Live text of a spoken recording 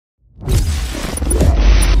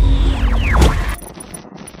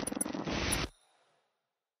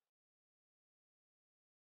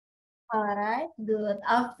All right, good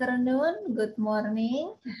afternoon, good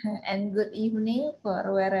morning, and good evening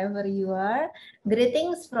for wherever you are.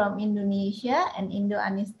 Greetings from Indonesia and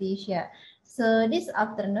Indoanesthesia. So this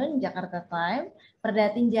afternoon, Jakarta time,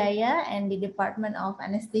 Perdatin Jaya and the Department of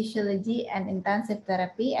Anesthesiology and Intensive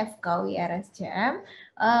Therapy, FKUI RSCM,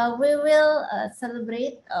 we will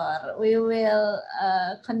celebrate or we will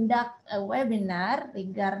conduct a webinar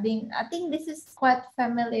regarding, I think this is quite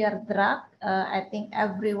familiar drug. I think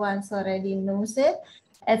everyone's already knows it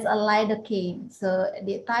as a lidocaine. So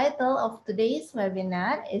the title of today's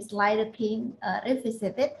webinar is Lidocaine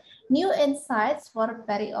Revisited, New Insights for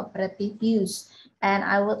Perioperative Use. And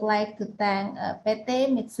I would like to thank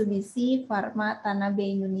PT Mitsubishi Pharma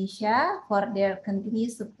Tanabe Indonesia for their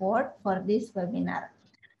continued support for this webinar.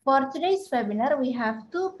 For today's webinar, we have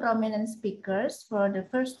two prominent speakers. For the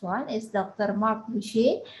first one is Dr. Marc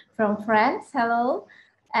Beaussier from France. Hello.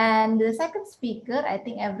 And the second speaker, I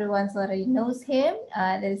think everyone already knows him.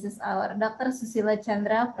 This is our Dr. Susilo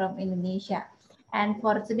Chandra from Indonesia. And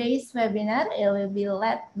for today's webinar, it will be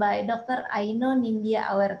led by Dr. Aino Nindya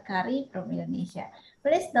Awerkari from Indonesia.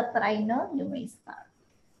 Please, Dr. Aino, you may start.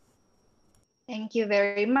 Thank you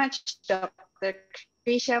very much, Dr.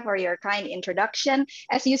 Krisha, for your kind introduction.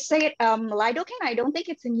 As you said, lidocaine, I don't think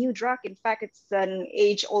it's a new drug. In fact, it's an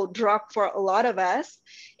age-old drug for a lot of us.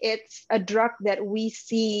 It's a drug that we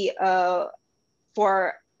see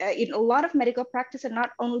in a lot of medical practice, and not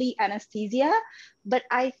only anesthesia, but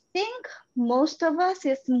I think most of us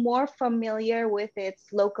is more familiar with its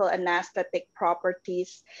local anesthetic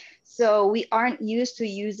properties. So we aren't used to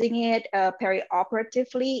using it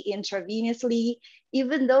perioperatively, intravenously,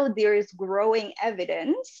 even though there is growing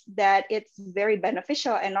evidence that it's very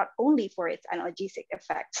beneficial, and not only for its analgesic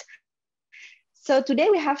effects. So today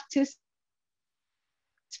we have two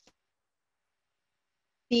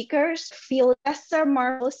speakers. Professor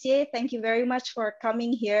Marc Beaussier, thank you very much for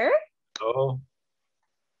coming here. Oh.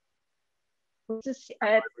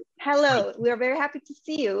 Hello, we are very happy to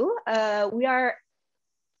see you.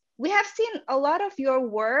 We have seen a lot of your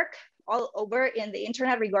work all over in the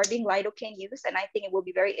internet regarding lidocaine use, and I think it will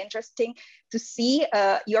be very interesting to see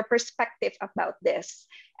your perspective about this.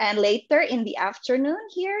 And later in the afternoon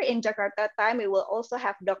here in Jakarta time, we will also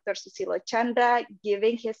have Dr. Susilo Chandra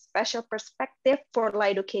giving his special perspective for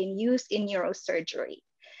lidocaine use in neurosurgery.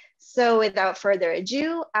 So without further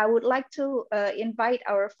ado, I would like to invite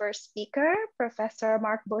our first speaker, Professor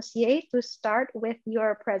Marc Beaussier, to start with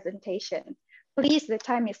your presentation. Please, the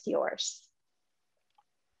time is yours.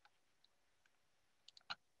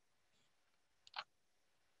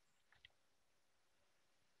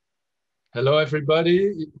 Hello,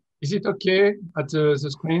 everybody. Is it okay at the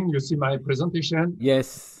screen? You see my presentation?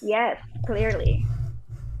 Yes. Yes, clearly.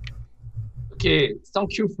 Okay,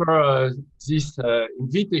 thank you for this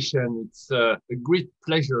invitation. It's a great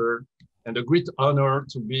pleasure and a great honor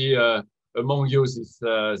to be among you this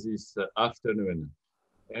afternoon.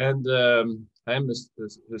 And I'm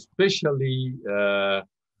especially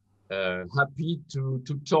happy to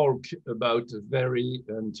talk about very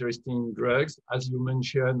interesting drugs. As you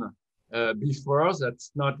mentioned before,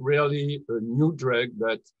 that's not really a new drug,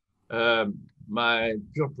 but my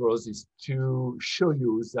purpose is to show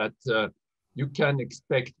you that you can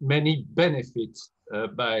expect many benefits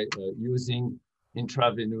by using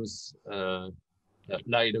intravenous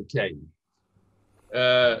lidocaine.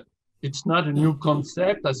 It's not a new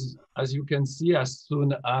concept, as you can see. As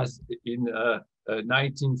soon as in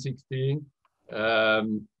 1960,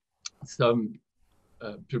 some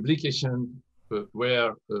publications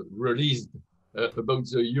were released about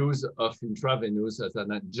the use of intravenous as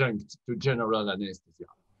an adjunct to general anesthesia.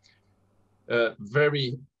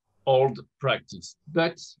 Very old practice,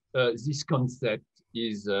 but this concept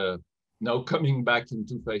is now coming back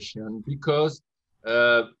into fashion because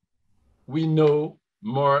we know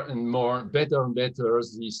more and more, better and better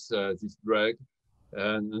this drug,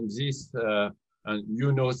 and this, and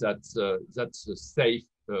you know that that's a safe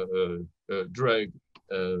drug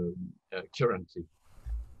currently.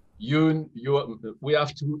 We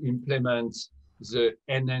have to implement the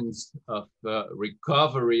enhance of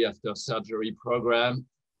recovery after surgery program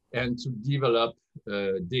and to develop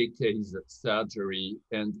decades surgery,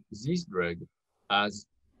 and this drug has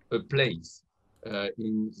a place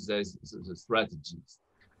in the strategies.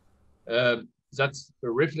 That's a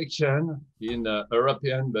reflection in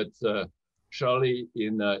European, but surely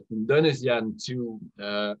in Indonesian too,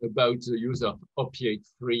 about the use of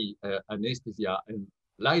opiate-free anesthesia, and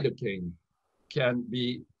lidocaine can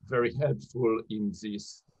be very helpful in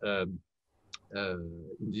this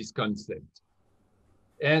concept.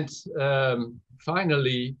 And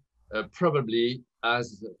finally, probably,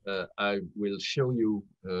 as I will show you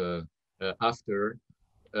after,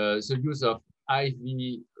 the use of IV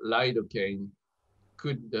lidocaine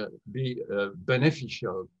could be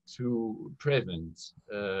beneficial to prevent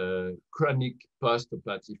chronic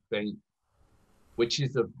postoperative pain, which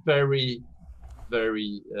is a very,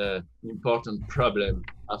 very important problem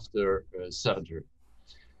after surgery.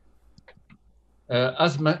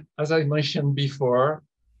 As I mentioned before,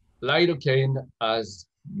 lidocaine has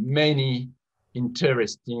many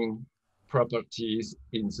interesting properties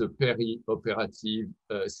in the perioperative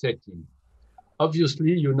setting.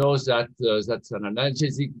 Obviously, you know that that's an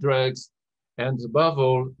analgesic drug, and above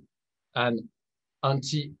all, an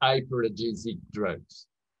anti-hypergesic drug.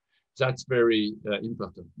 That's very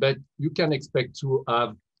important. But you can expect to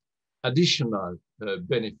have additional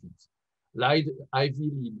benefits. IV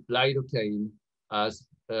lidocaine has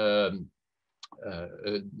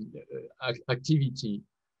activity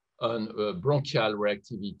on bronchial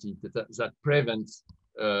reactivity that prevents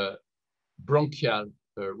bronchial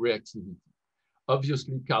reactivity.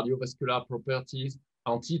 Obviously, cardiovascular properties,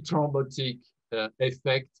 anti-thrombotic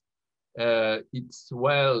effect. It's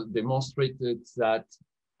well demonstrated that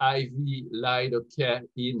IV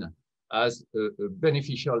lidocaine has a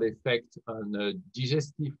beneficial effect on the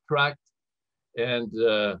digestive tract and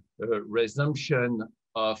resumption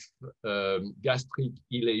of gastric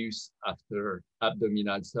ileus after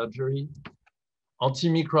abdominal surgery.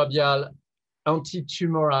 Antimicrobial,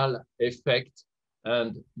 anti-tumoral effect,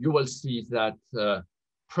 and you will see that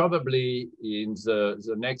probably in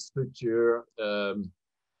the next future,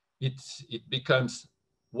 it becomes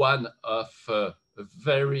one of a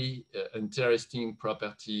very interesting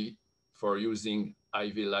property for using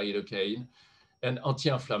IV lidocaine, and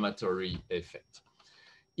anti-inflammatory effect.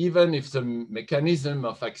 Even if the mechanism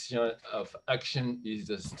of action is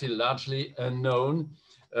still largely unknown,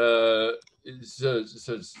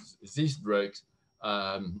 these drugs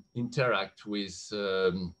interact with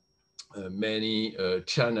many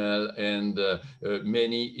channel and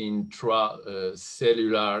many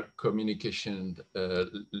intracellular communication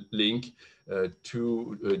link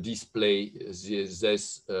to display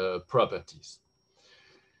these properties.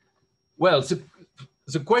 Well,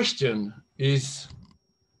 the question is,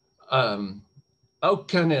 how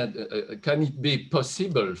can it be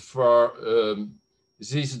possible for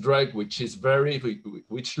this drug, which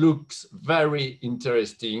looks very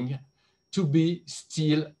interesting, to be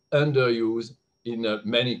still underused in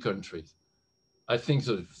many countries? I think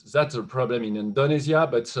that's a problem in Indonesia,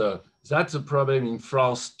 but that's a problem in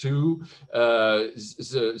France too. The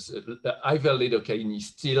IV lidocaine is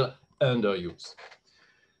still underused.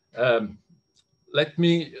 Let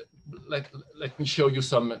me show you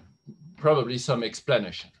probably some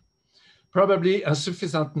explanation. Probably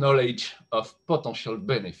insufficient knowledge of potential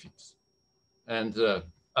benefits, and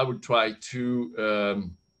I will try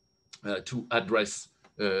to address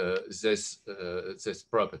these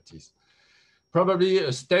properties. Probably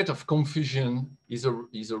a state of confusion is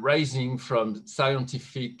arising from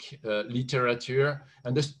scientific literature,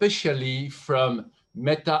 and especially from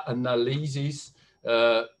meta-analyses,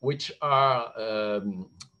 which are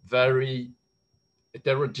very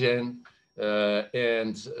heterogeneous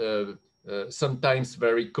and sometimes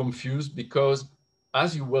very confused, because,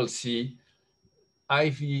 as you will see,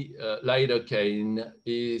 IV lidocaine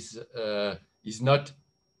is not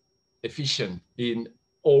efficient in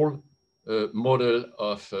all model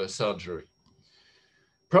of surgery.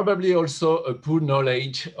 Probably also a poor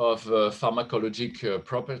knowledge of pharmacologic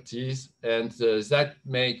properties, and that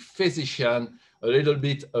make physicians a little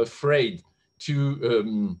bit afraid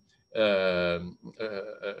to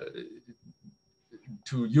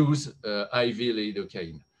use IV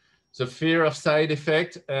lidocaine. The fear of side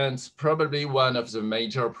effect, and probably one of the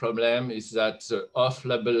major problems, is that the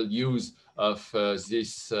off-label use of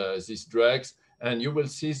these drugs. And you will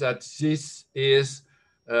see that this is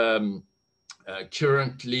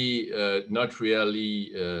currently not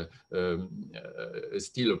really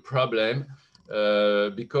still a problem,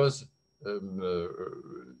 because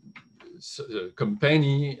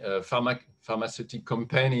pharmaceutical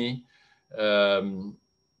company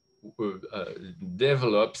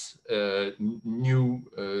develops new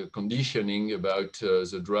conditioning about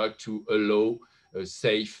the drug to allow a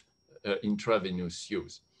safe intravenous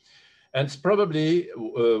use. And probably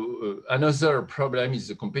another problem is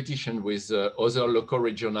the competition with other local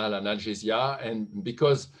regional analgesia, and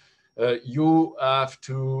because you have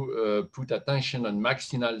to put attention on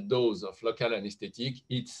maximal dose of local anesthetic,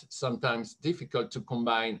 it's sometimes difficult to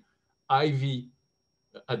combine IV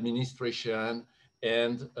administration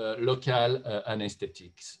and local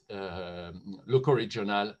anesthetics, local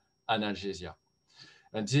regional analgesia.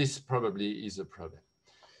 And this probably is a problem.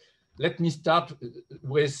 Let me start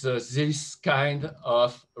with this kind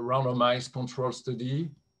of randomized control study.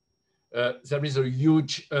 There is a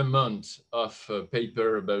huge amount of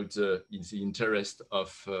paper about in the interest of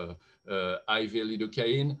IV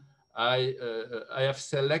lidocaine. I have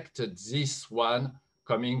selected this one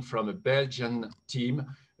coming from a Belgian team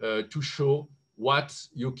to show what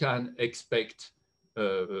you can expect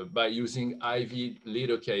by using IV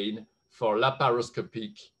lidocaine for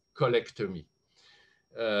laparoscopic colectomy.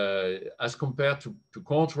 As compared to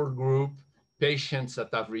control group, patients that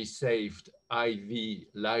have received IV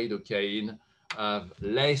lidocaine have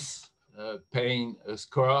less pain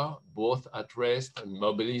score, both at rest and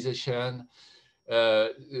mobilization.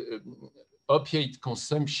 Opiate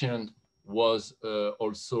consumption was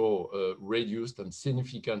also reduced and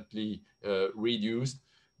significantly reduced,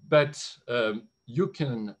 but you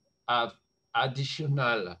can have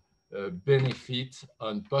additional benefit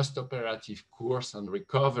on post-operative course and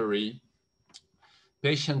recovery.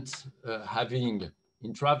 Patients having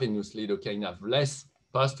intravenous lidocaine have less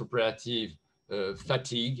post-operative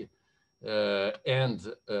fatigue,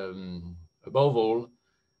 and above all,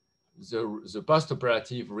 the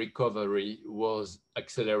post-operative recovery was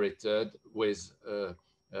accelerated with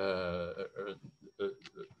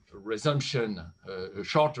resumption, a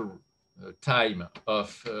shorter time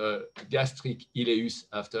of gastric ileus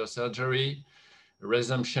after surgery.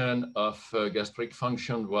 Resumption of gastric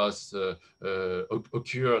function was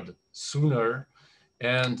occurred sooner,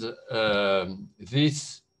 and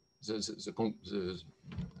this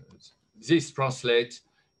translates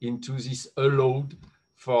into this allowed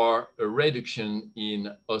for a reduction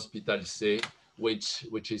in hospital stay, which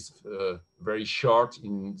is very short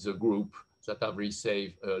in the group that have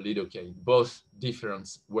received lidocaine. Both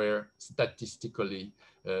differences were statistically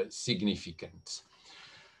significant.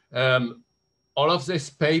 All of this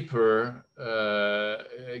paper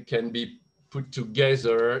can be put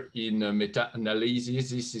together in a meta-analysis.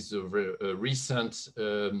 This is a recent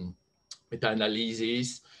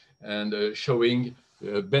meta-analysis and showing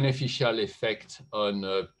beneficial effect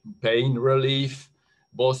on pain relief,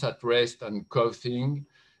 both at rest and coughing,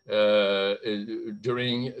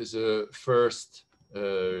 during the first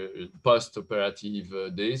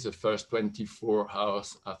post-operative days, the first 24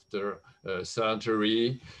 hours after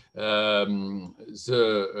surgery. The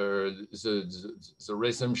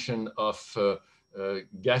resumption of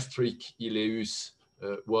gastric ileus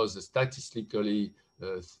was statistically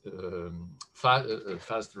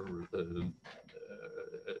faster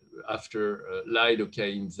after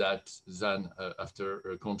lidocaine than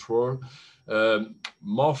after control.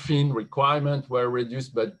 Morphine requirements were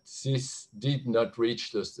reduced, but this did not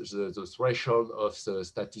reach the threshold of the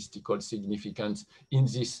statistical significance in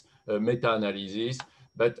this meta-analysis.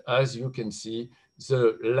 But as you can see,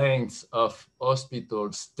 the length of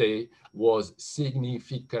hospital stay was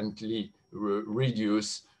significantly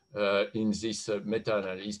reduced in this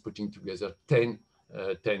meta-analysis, putting together 10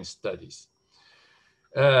 studies.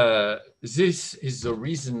 This is the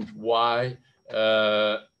reason why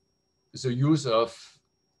the use of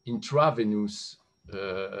intravenous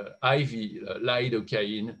IV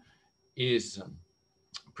lidocaine is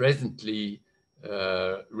presently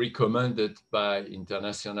recommended by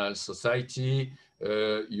international society.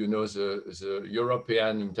 You know, the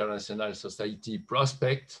European International Society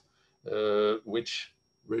prospect, which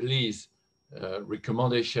released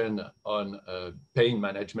recommendation on pain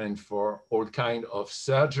management for all kinds of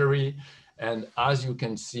surgery. And as you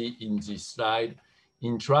can see in this slide,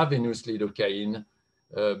 intravenous lidocaine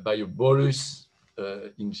by a bolus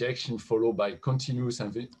injection followed by continuous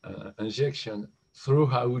injection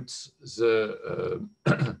throughout the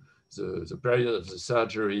period of the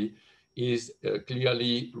surgery is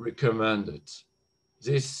clearly recommended.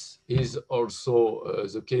 This is also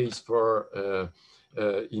the case for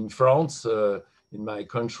in France, in my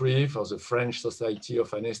country, for the French Society of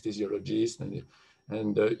Anesthesiologists,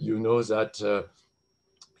 and you know that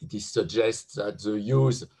it is suggested that the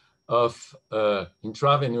use of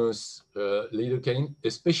intravenous lidocaine,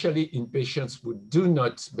 especially in patients who do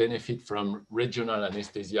not benefit from regional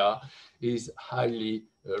anesthesia, is highly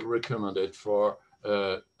recommended for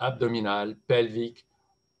abdominal, pelvic,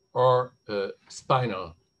 or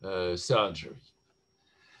spinal surgery.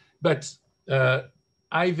 But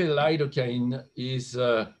IV lidocaine is,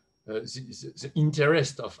 the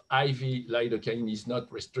interest of IV lidocaine is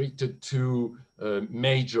not restricted to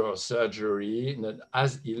major surgery,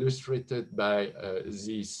 as illustrated by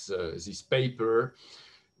this paper.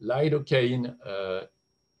 Lidocaine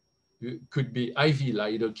could be IV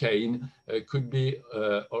lidocaine, could be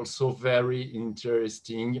also very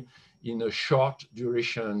interesting in a short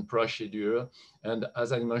duration procedure. And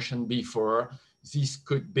as I mentioned before, this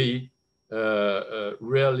could be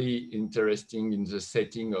really interesting in the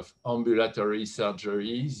setting of ambulatory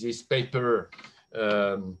surgery. This paper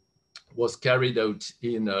was carried out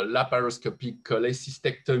in a laparoscopic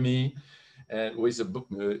cholecystectomy with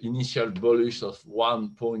an initial bolus of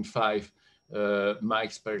 1.5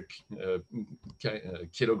 mics per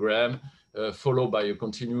kilogram, followed by a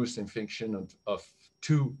continuous infection of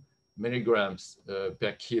 2 milligrams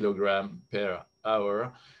per kilogram per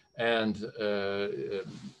hour. And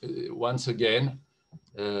once again,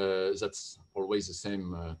 that's always the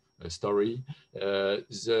same story.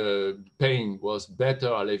 The pain was better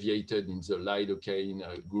alleviated in the lidocaine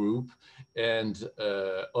group, and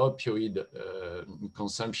opioid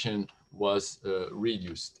consumption was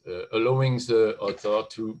reduced, allowing the author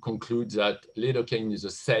to conclude that lidocaine is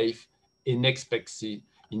a safe, inexpensive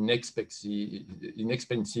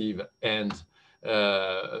and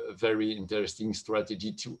very interesting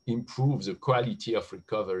strategy to improve the quality of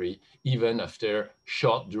recovery even after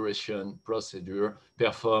short duration procedure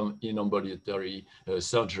performed in ambulatory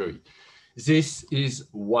surgery. This is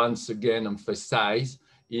once again emphasized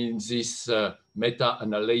in this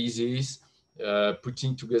meta-analysis,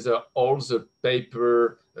 putting together all the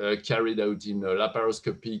paper carried out in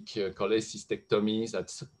laparoscopic cholecystectomies.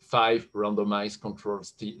 That's 5 randomized controlled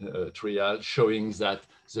trials showing that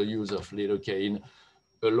the use of lidocaine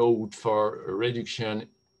allowed for a reduction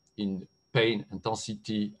in pain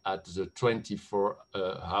intensity at the 24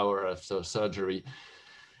 hours after surgery,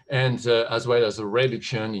 and as well as a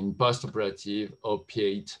reduction in postoperative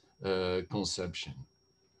opiate consumption.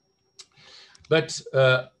 But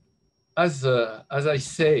as I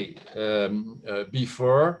say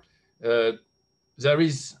before, there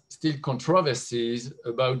is still controversies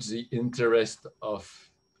about the interest of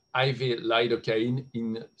IV lidocaine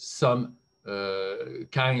in some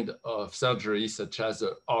kind of surgery, such as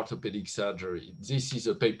orthopedic surgery. This is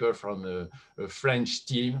a paper from a French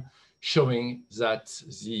team showing that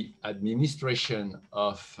the administration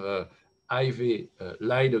of IV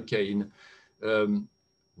lidocaine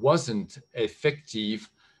wasn't effective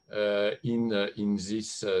in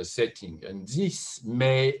this setting. And this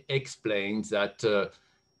may explain that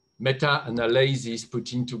meta-analysis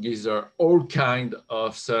putting together all kinds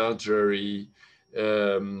of surgery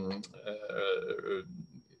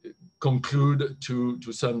conclude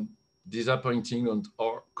to some disappointing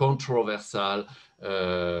or controversial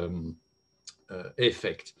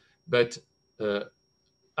effect. But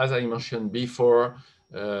as I mentioned before,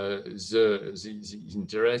 the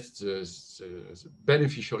interest, the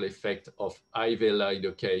beneficial effect of IV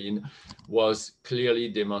lidocaine was clearly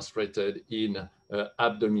demonstrated in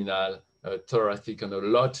abdominal, thoracic, and a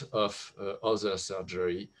lot of other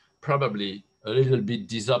surgery, probably a little bit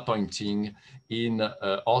disappointing in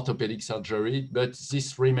orthopedic surgery, but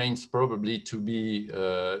this remains probably to be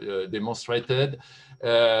demonstrated.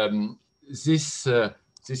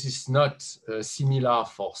 This is not similar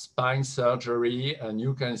for spine surgery, and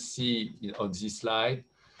you can see on this slide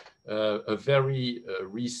a very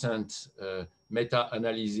recent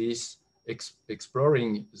meta-analysis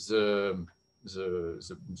exploring the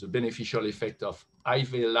beneficial effect of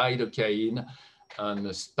IV lidocaine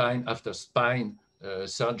on spine after spine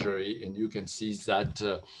surgery, and you can see that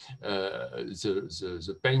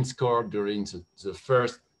the pain score during the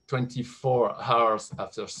first 24 hours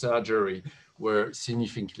after surgery were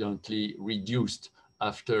significantly reduced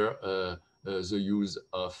after the use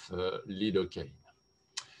of lidocaine.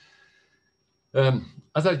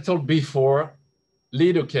 As I told before,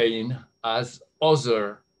 lidocaine has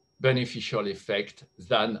other beneficial effects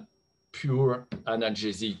than pure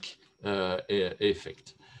analgesic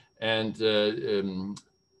effect. And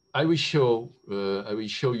I will show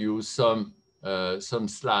you some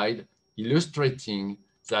slide illustrating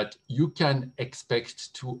that you can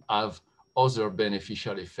expect to have other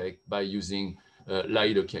beneficial effect by using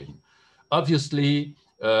lidocaine. Obviously,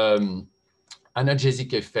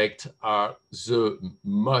 analgesic effects are the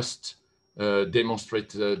most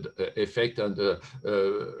demonstrated effect, and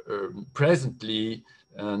presently,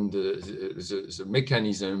 and the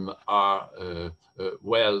mechanism are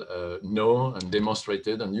well known and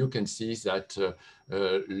demonstrated, and you can see that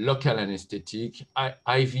local anesthetic,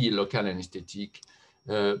 IV local anesthetic,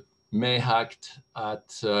 may act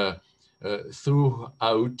at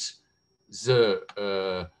throughout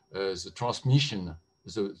the transmission,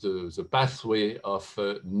 the pathway of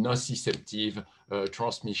nociceptive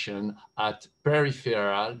transmission at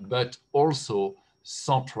peripheral, but also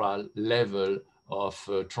central level of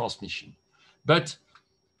transmission. But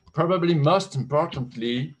probably most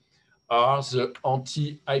importantly are the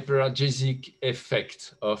anti-hyperalgesic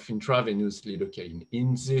effect of intravenous lidocaine.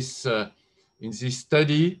 In this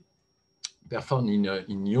study, performed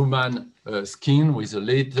in human skin with a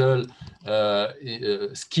little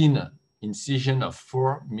skin incision of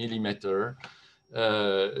 4 millimeter,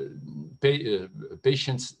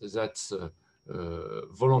 patients that's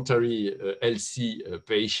voluntary LC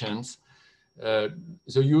patients, the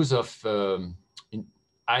use of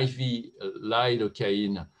IV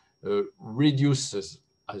lidocaine reduces,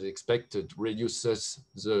 as expected, reduces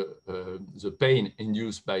the pain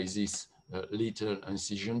induced by these little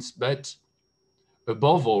incisions, but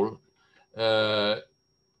above all,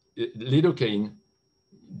 lidocaine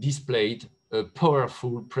displayed a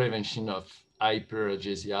powerful prevention of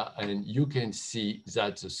hyperalgesia, and you can see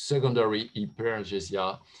that the secondary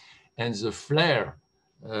hyperalgesia and the flare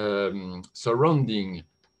surrounding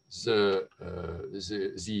the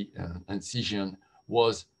incision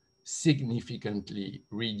was significantly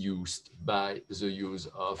reduced by the use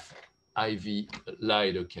of IV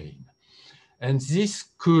lidocaine. And this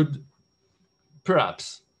could,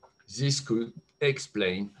 perhaps, this could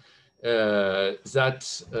explain that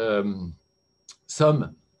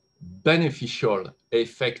some beneficial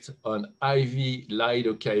effect on IV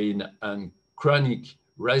lidocaine and chronic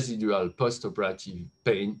residual postoperative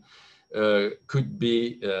pain could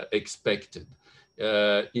be expected.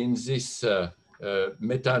 In this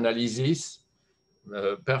meta-analysis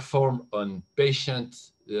performed on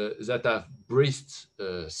patients that have breast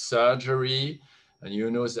surgery, and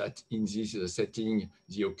you know that in this setting,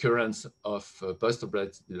 the occurrence of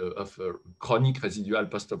chronic residual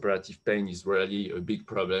postoperative pain is really a big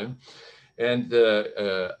problem. And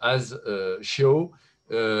as shown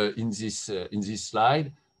in this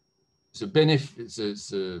slide, the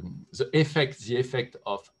effect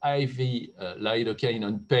of IV lidocaine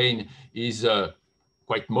on pain is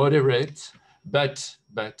quite moderate, but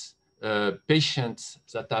patients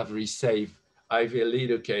that have received IV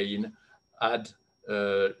lidocaine had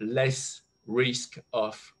less risk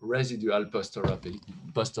of residual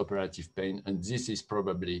postoperative pain, and this is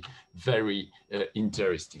probably very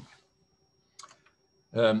interesting.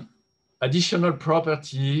 Additional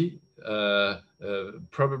property,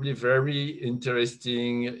 probably very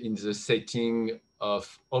interesting in the setting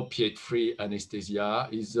of opiate-free anesthesia,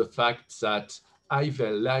 is the fact that IV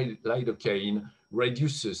lidocaine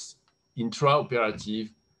reduces intraoperative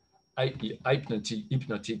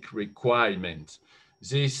hypnotic requirement.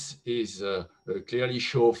 This is clearly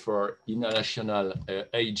shown for inhalational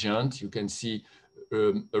agent. You can see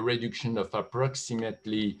a reduction of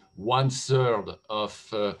approximately 1/3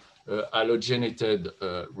 of halogenated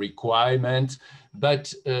requirement,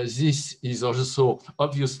 but this is also,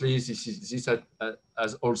 obviously, this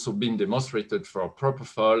has also been demonstrated for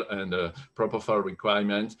propofol and propofol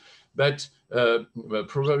requirement, but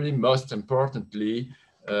probably most importantly,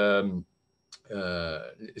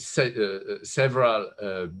 several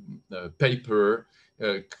papers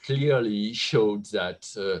clearly showed that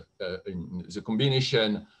the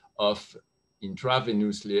combination of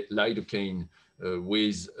intravenous lidocaine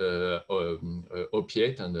with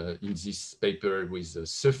opiate, and in this paper with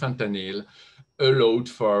sulfentanyl, allowed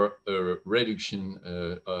for a reduction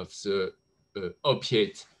of the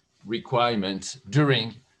opiate requirement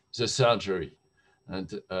during the surgery,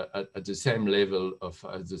 and at the same level of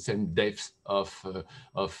the same depth of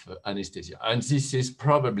anesthesia. And this is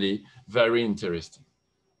probably very interesting.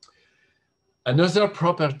 Another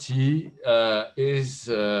property is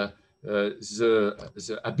the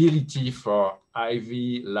ability for IV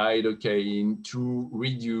lidocaine to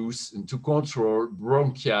reduce and to control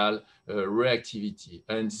bronchial reactivity.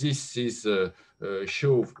 And this is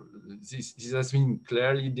this has been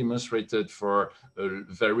clearly demonstrated for a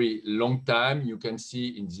very long time. You can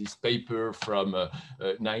see in this paper from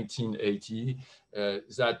 1980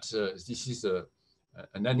 that this is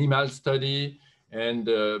an animal study, and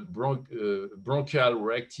bronchial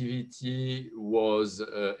reactivity was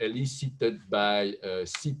elicited by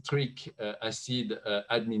citric acid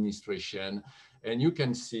administration. And you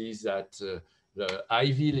can see that the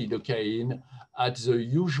IV lidocaine at the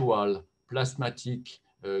usual plasmatic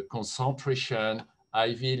concentration,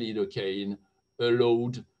 IV lidocaine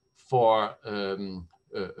allowed for a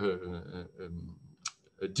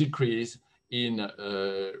decrease in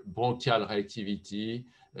bronchial reactivity,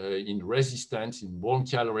 in resistance, in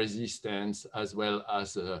bronchial resistance, as well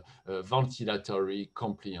as ventilatory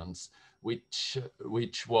compliance, which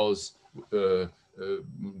was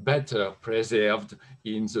better preserved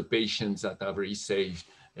in the patients that have received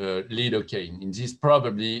lidocaine. And this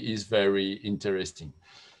probably is very interesting.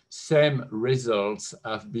 Same results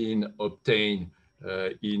have been obtained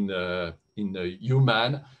in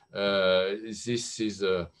human. This is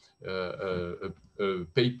a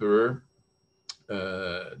paper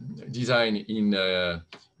designed in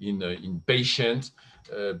patients.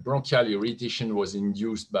 Bronchial irritation was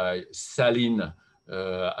induced by saline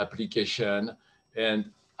application,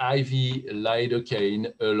 and IV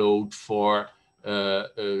lidocaine allowed for a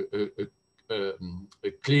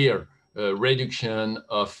clear reduction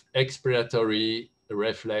of expiratory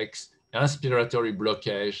reflex, inspiratory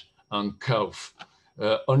blockage, and cough.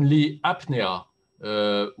 Only apnea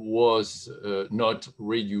was not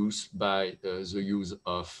reduced by the use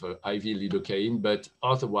of IV lidocaine, but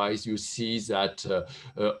otherwise you see that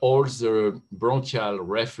all the bronchial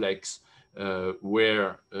reflex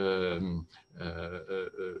were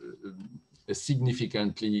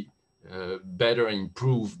significantly better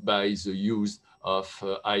improved by the use of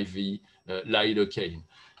IV lidocaine.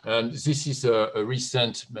 And this is a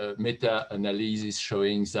recent meta-analysis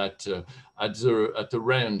showing that at the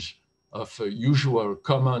range of usual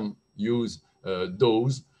common use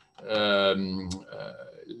dose, IV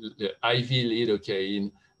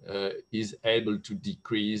lidocaine is able to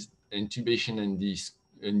decrease intubation-induced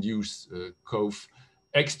cough,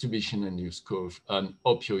 extubation-induced cough, and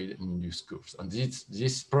opioid-induced coughs. And this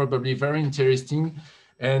is probably very interesting,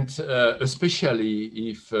 and especially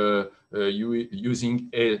if you using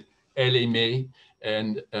LMA,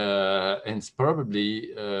 and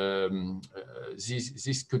probably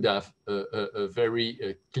this could have a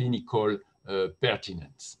very clinical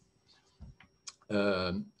pertinence.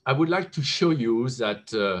 I would like to show you that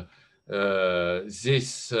the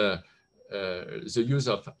use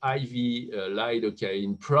of IV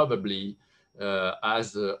lidocaine probably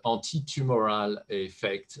has an anti-tumoral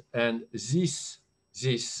effect, and this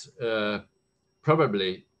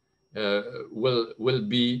probably will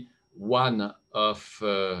be one of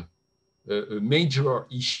a major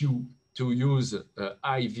issue to use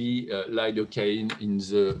IV lidocaine in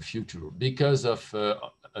the future because of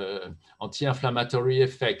anti-inflammatory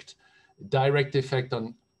effect, direct effect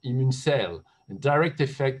on immune cell, direct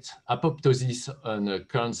effect apoptosis on a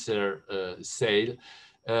cancer cell.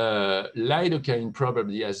 Lidocaine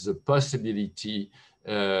probably has the possibility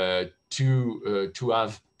to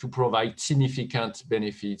provide significant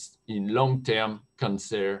benefits in long-term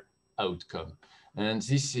cancer outcome. And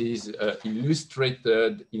this is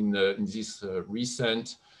illustrated in this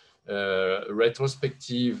recent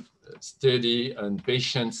retrospective study on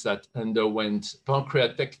patients that underwent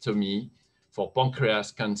pancreatectomy for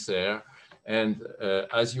pancreas cancer. And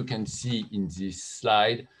as you can see in this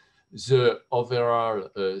slide, the overall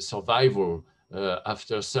survival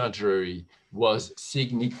after surgery was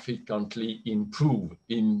significantly improved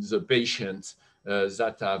in the patients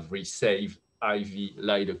that have received IV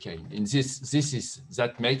lidocaine. And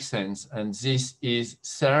that makes sense, and this is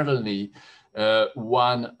certainly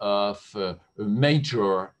one of a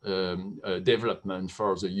major development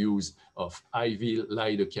for the use of IV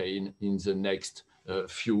lidocaine in the next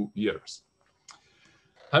few years.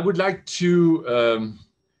 I would like to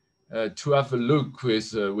have a look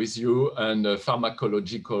with you and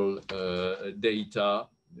pharmacological data,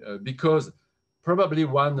 because probably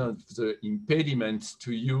one of the impediments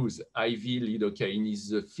to use IV lidocaine is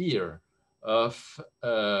the fear of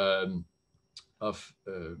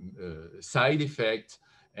side effect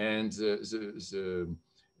and the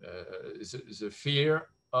fear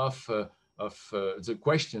of the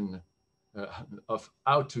question of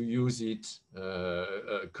how to use it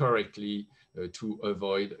correctly to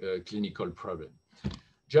avoid a clinical problem.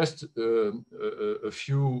 Just a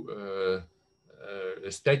few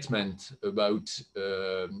statements about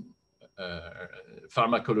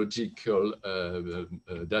pharmacological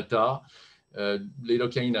data.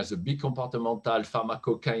 Lidocaine has a bicompartmental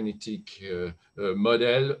pharmacokinetic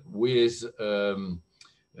model with a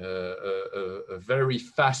very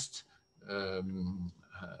fast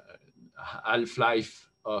half-life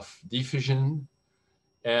of diffusion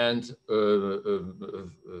and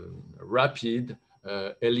rapid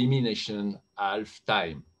elimination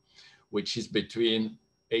half-time, which is between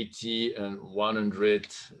 80 and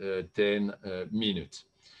 110 minutes.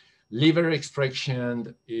 Liver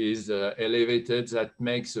extraction is elevated. That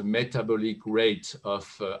makes the metabolic rate of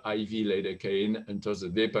IV lidocaine under the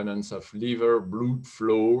dependence of liver blood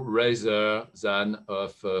flow rather than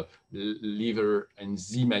of liver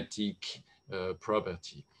enzymatic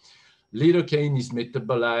property. Lidocaine is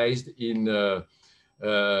metabolized in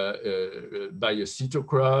by a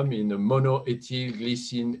cytochrome in a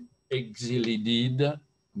monoethylglycine xylidide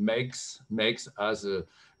MEGS has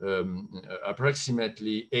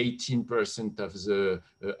approximately 18% of the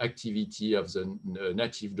activity of the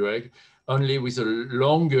native drug, only with a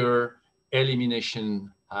longer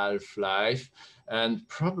elimination half-life, and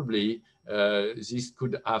probably this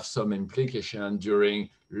could have some implication during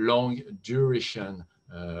long duration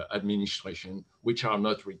administration, which are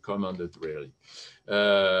not recommended really.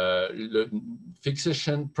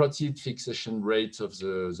 Protein fixation rate of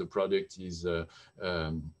the product is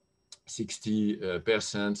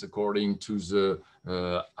 60% according to the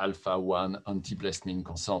alpha-1 antiplasmin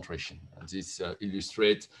concentration. And this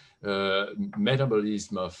illustrates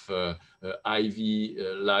metabolism of IV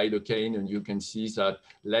lidocaine, and you can see that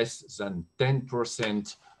less than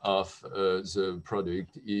 10% of the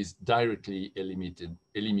product is directly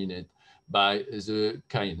eliminated by the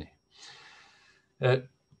QnA.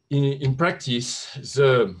 In practice,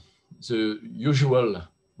 the usual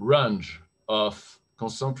range of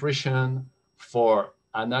concentration for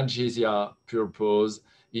analgesia purpose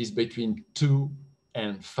is between 2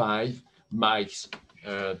 and 5 mics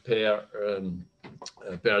per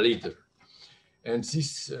liter. And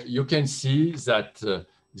this, you can see that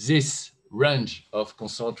this range of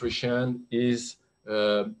concentration is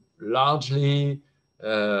largely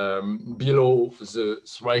below the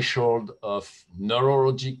threshold of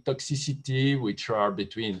neurologic toxicity, which are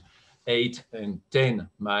between 8 and 10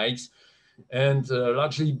 mics, and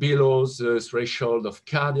largely below the threshold of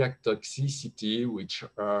cardiac toxicity, which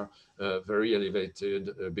are very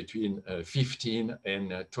elevated between 15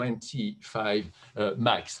 and 25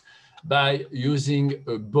 mics. By using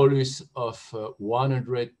a bolus of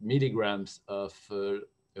 100 milligrams of IV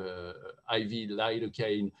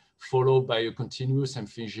lidocaine, followed by a continuous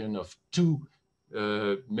infusion of 2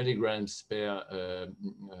 milligrams per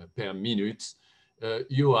minute,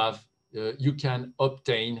 you can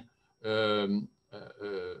obtain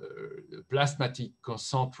plasmatic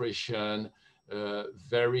concentration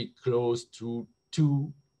very close to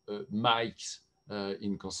 2 mics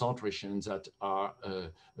in concentrations that are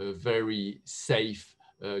very safe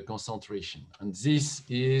concentration. And this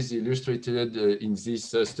is illustrated in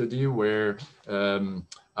this study where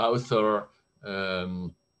author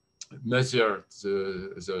measured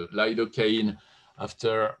the lidocaine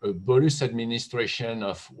after a bolus administration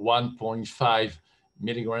of 1.5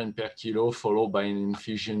 milligram per kilo, followed by an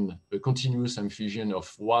infusion, a continuous infusion of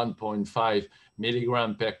 1.5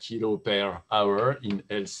 milligram per kilo per hour in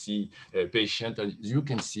healthy patient. And you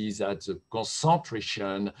can see that the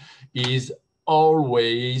concentration is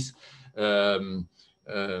always very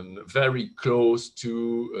close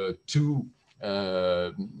to 2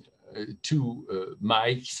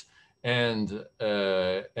 mics, and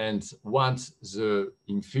once the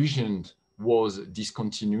infusion was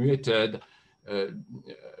discontinued,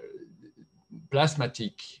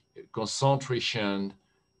 plasmatic concentration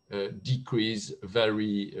decrease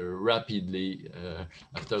very rapidly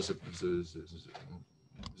after the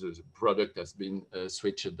product has been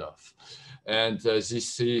switched off. And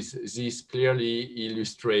this clearly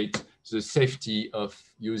illustrates the safety of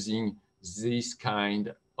using this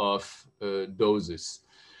kind of doses.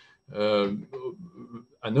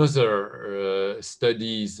 Another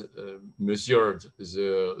studies measured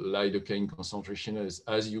the lidocaine concentration,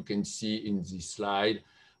 as you can see in this slide.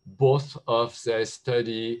 Both of the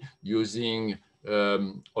study using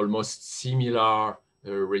almost similar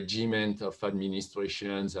regimen of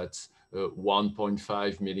administration, that's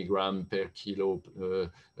 1.5 milligram per kilo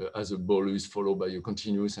as a bolus, followed by a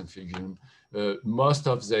continuous infusion. Most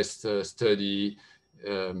of this study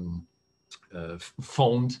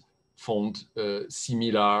found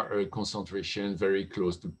similar concentration, very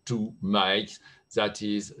close to 2 mics. That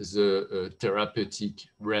is the therapeutic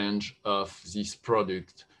range of this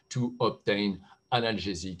product to obtain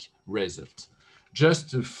analgesic results.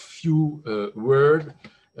 Just a few words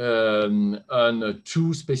on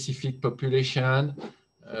 2 specific populations.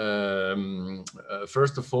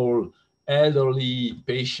 First of all, elderly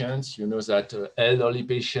patients. You know that elderly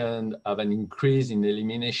patients have an increase in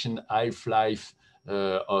elimination half-life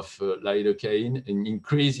of lidocaine, an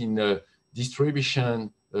increase in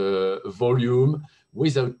distribution volume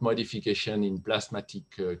without modification in plasmatic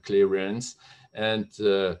clearance. And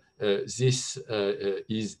this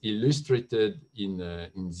is illustrated in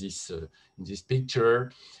this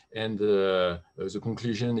picture. And the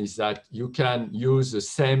conclusion is that you can use the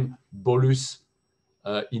same bolus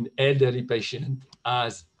in elderly patients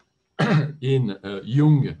as in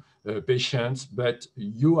young patients, but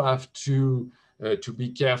you have to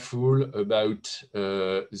be careful about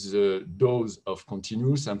the dose of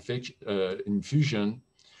continuous infusion,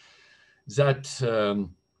 that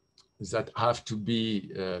that has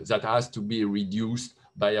to be reduced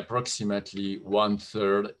by approximately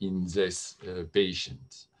 1/3 in this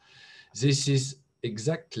patient. This is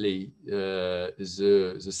exactly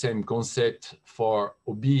the same concept for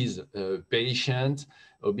obese patient.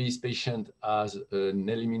 Obese patient has an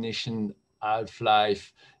elimination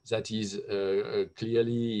half-life that is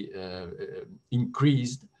clearly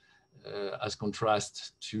increased as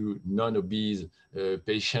contrast to non-obese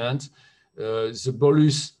patients. The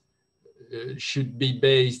bolus should be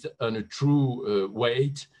based on a true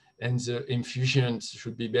weight, and the infusions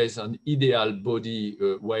should be based on ideal body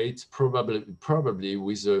weight, probably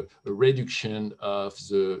with a reduction of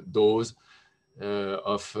the dose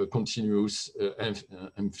of continuous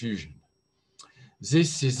infusion.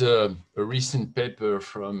 This is a recent paper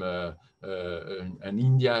from an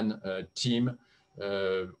Indian team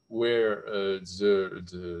where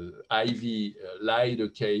the IV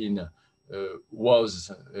lidocaine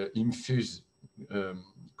was infused,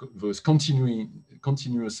 was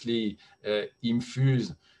continuously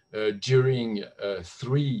infused during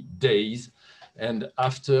 3 days. And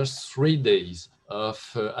after 3 days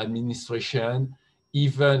of administration,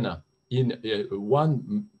 even in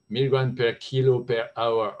 1 milligram per kilo per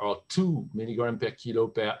hour or 2 milligram per kilo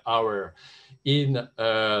per hour in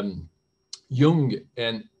young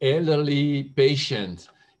and elderly patients,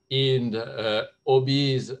 in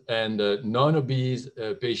obese and non-obese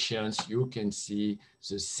patients, you can see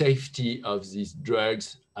the safety of these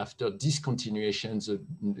drugs. After discontinuation,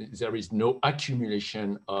 there is no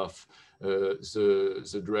accumulation of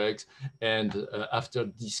the drugs, and after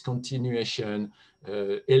discontinuation,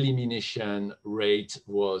 elimination rate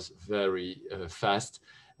was very fast,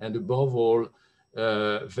 and above all,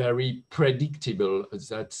 very predictable.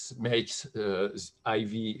 That makes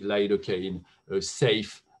IV lidocaine a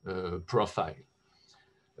safe profile.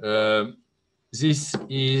 This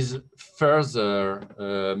is further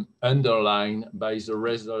underlined by the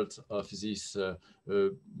result of this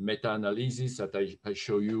meta-analysis that I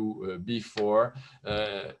showed you before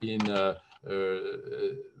in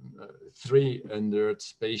 300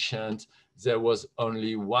 patients. There was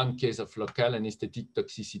only 1 case of local anesthetic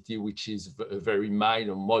toxicity, which is very mild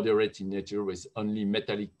or moderate in nature, with only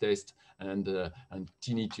metallic test and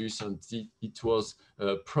tinnitus, and it was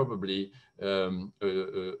probably a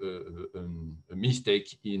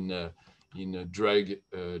mistake in drug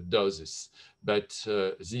doses. But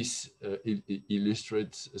this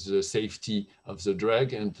illustrates the safety of the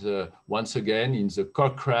drug. And once again, in the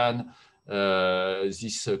Cochrane,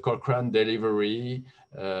 this Cochrane delivery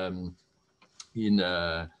in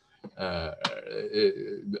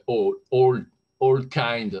all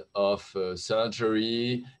kind of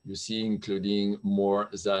surgery, you see, including more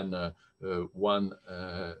than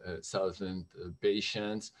 1,000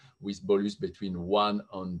 patients with bolus between 1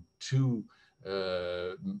 and 2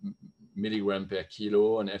 milligram per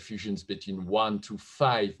kilo, and effusions between 1 to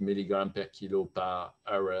 5 milligram per kilo per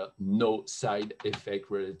hour. No side effect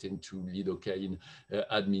related to lidocaine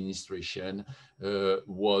administration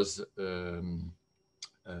was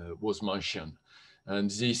mentioned.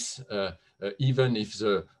 And this, even if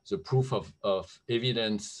the proof of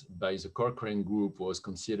evidence by the Cochrane group was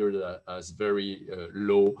considered as very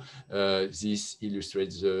low, this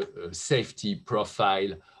illustrates the safety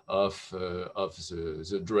profile of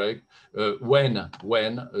the drug when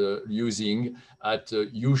using at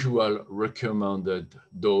usual recommended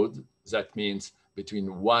dose. That means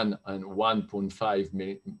between 1 and 1.5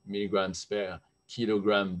 milligrams per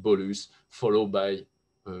kilogram bolus, followed by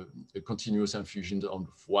a continuous infusion of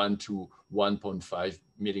 1 to 1.5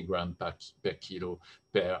 milligram per kilo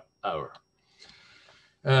per hour.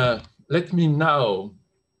 Let me now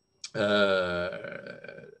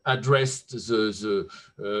address the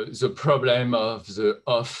problem of the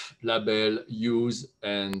off-label use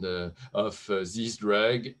and of this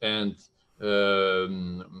drug, and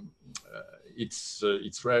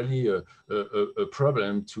it's really a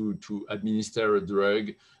problem to administer a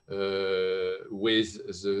drug with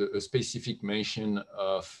a specific mention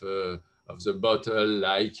of the bottle,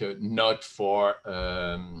 like not for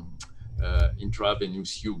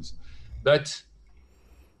intravenous use. But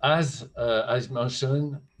as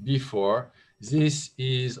mentioned before, this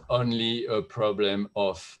is only a problem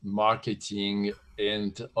of marketing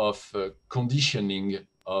and of conditioning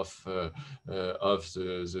of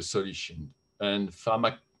the solution. And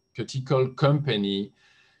pharmaceutical company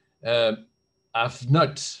have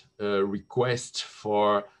not request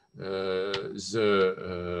for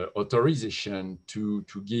the authorization to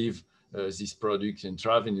give this product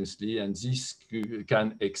intravenously, and this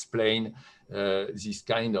can explain this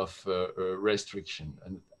kind of restriction.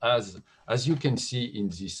 And as you can see in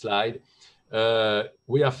this slide,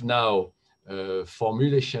 we have now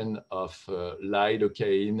formulation of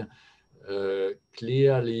lidocaine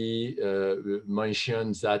clearly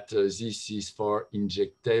mentions that this is for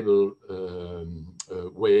injectable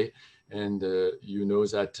way, and you know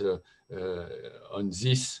that on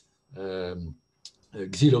this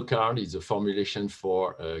Xilocard is a formulation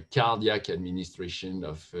for cardiac administration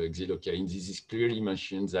of xylocaine. This is clearly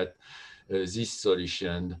mentioned that this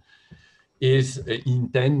solution is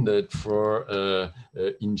intended for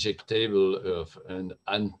injectable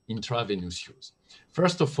and intravenous use.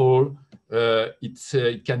 First of all,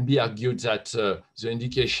 it can be argued that the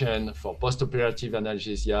indication for postoperative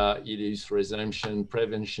analgesia, ileus resumption,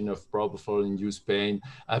 prevention of propofol-induced pain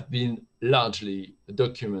have been largely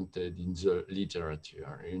documented in the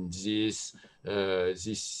literature. And this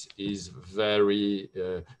is very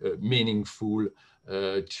meaningful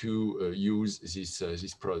to use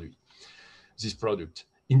this product.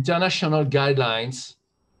 International guidelines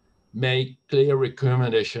make clear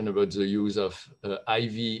recommendation about the use of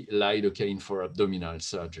IV lidocaine for abdominal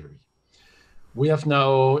surgery. We have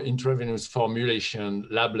now intravenous formulation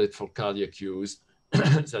labeled for cardiac use,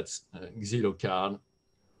 that's Xilocard,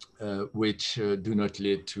 which do not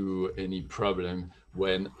lead to any problem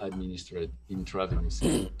when administered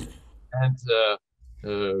intravenously. And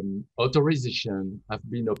authorization have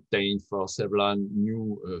been obtained for several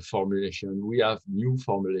new formulation. We have new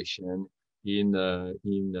formulation in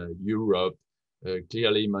Europe,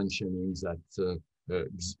 clearly mentioning that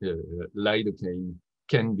lidocaine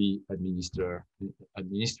can be administered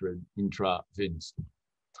intravenously.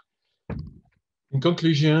 In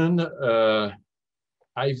conclusion,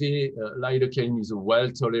 IV lidocaine is a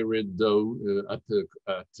well-tolerated dose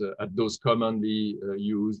at dose commonly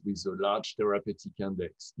used with a large therapeutic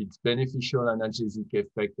index. Its beneficial analgesic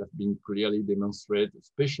effect have been clearly demonstrated,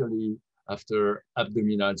 especially after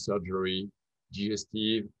abdominal surgery,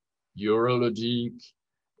 digestive, urologic,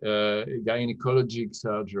 gynecologic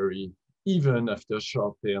surgery, even after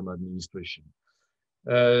short-term administration.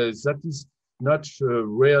 That is not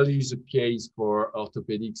rarely the case for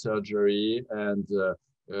orthopedic surgery, and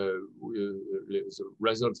the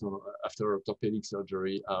results after orthopedic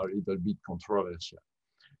surgery are a little bit controversial.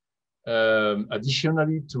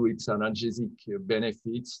 Additionally to its analgesic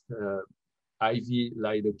benefits, IV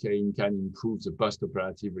lidocaine can improve the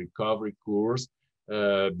postoperative recovery course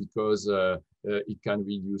because it can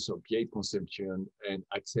reduce opiate consumption and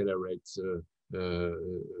accelerate the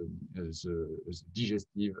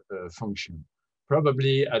digestive function.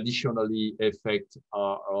 Probably additionally effects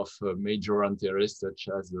are of major interest, such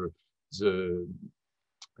as the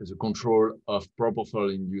control of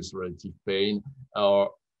propofol-induced relative pain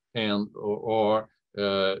or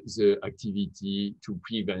the activity to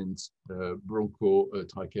prevent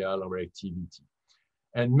bronchotracheal reactivity.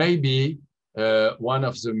 And maybe one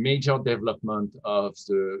of the major development of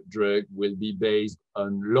the drug will be based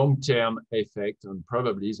on long-term effect on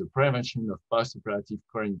probably the prevention of postoperative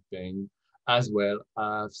chronic pain, as well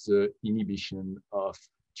as the inhibition of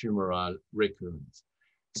tumoral recurrence.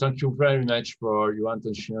 Thank you very much for your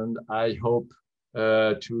attention. I hope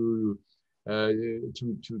to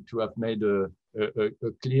have made a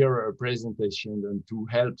clear presentation and to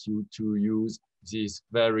help you to use these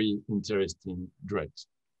very interesting drugs.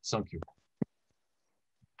 Thank you.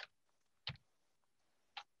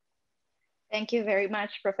 Thank you very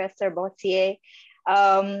much, Professor Beaussier.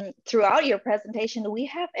 Throughout your presentation, we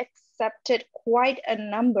have accepted quite a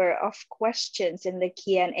number of questions in the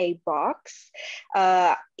Q&A box.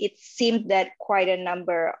 It seemed that quite a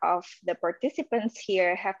number of the participants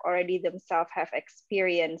here have already themselves have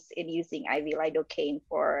experience in using IV lidocaine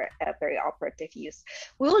for perioperative use.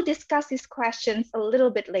 We will discuss these questions a little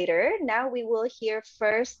bit later. Now we will hear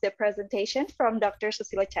first the presentation from Dr.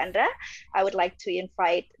 Susilo Chandra. I would like to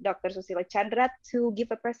invite Dr. Susilo Chandra to give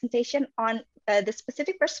a presentation on the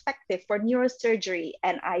specific perspective for neurosurgery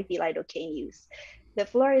and IV lidocaine use. The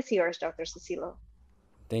floor is yours, Dr. Susilo.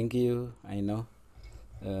 Thank you, I know.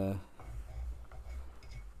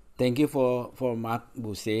 Thank you for Marc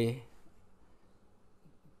Beaussier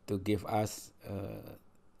to give us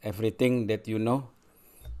everything that you know.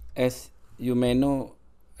 As you may know,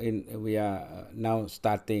 we are now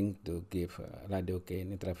starting to give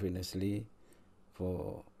lidocaine intravenously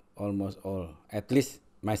for almost all, at least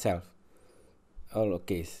myself, all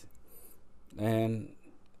case. And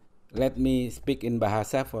let me speak in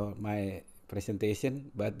Bahasa for my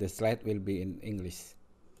presentation, but the slide will be in English.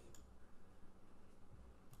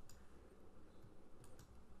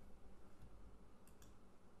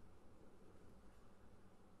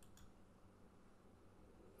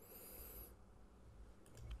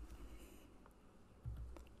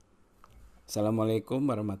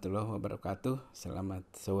 Assalamualaikum warahmatullahi wabarakatuh. Selamat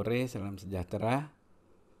sore, salam sejahtera.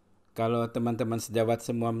 Kalau teman-teman sejawat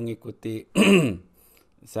semua mengikuti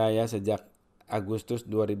saya sejak Agustus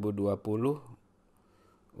 2020,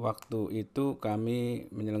 waktu itu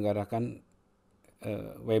kami menyelenggarakan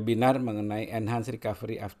webinar mengenai Enhanced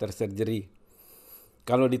Recovery After Surgery.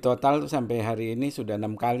 Kalau di total sampai hari ini sudah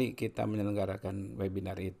 6 kali kita menyelenggarakan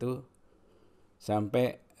webinar itu.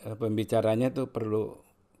 Sampai pembicaranya tuh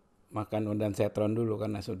perlu makan undan setron dulu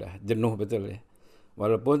karena sudah jenuh betul ya.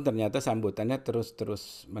 Walaupun ternyata sambutannya terus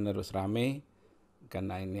menerus ramai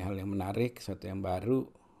karena ini hal yang menarik, sesuatu yang baru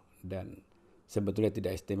dan sebetulnya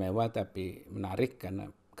tidak istimewa tapi menarik karena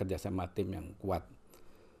kerjasama tim yang kuat.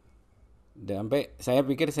 Dan sampai saya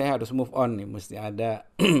pikir saya harus move on nih, mesti ada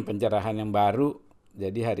pencerahan yang baru.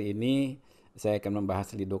 Jadi hari ini saya akan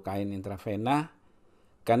membahas Lidocaine intravena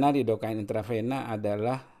karena Lidocaine intravena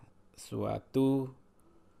adalah suatu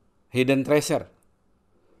hidden treasure,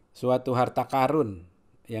 suatu harta karun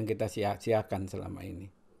yang kita sia-siakan selama ini.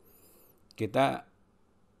 Kita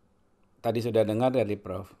tadi sudah dengar dari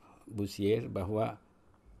Prof. Beaussier bahwa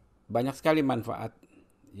banyak sekali manfaat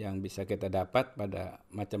yang bisa kita dapat pada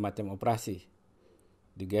macam-macam operasi,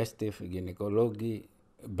 digestif, ginekologi,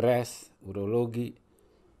 breast, urologi,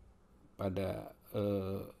 pada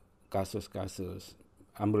kasus-kasus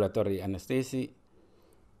ambulatory anesthesia.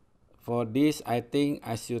 For this, I think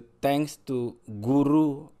I should thanks to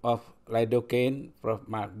guru of Lidocaine, Prof.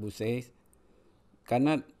 Marc Beaussier,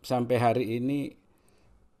 karena sampai hari ini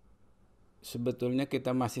sebetulnya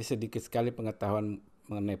kita masih sedikit sekali pengetahuan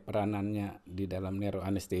mengenai peranannya di dalam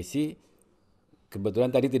neuroanestesi. Kebetulan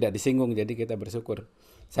tadi tidak disinggung, jadi kita bersyukur.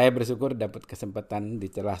 Saya bersyukur dapat kesempatan di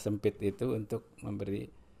celah sempit itu untuk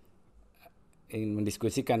ingin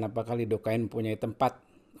mendiskusikan apakah Lidocaine punya tempat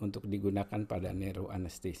untuk digunakan pada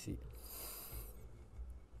neuroanestesi.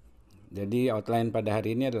 Jadi outline pada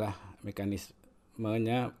hari ini adalah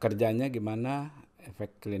mekanismenya, kerjanya gimana,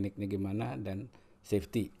 efek kliniknya gimana, dan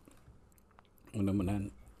safety.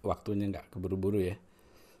 Mudah-mudahan waktunya nggak keburu-buru ya.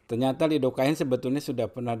 Ternyata Lidocaine sebetulnya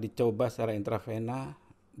sudah pernah dicoba secara intravena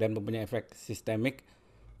dan mempunyai efek sistemik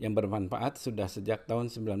yang bermanfaat sudah sejak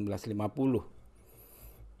tahun 1951.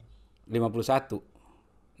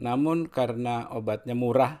 Namun karena obatnya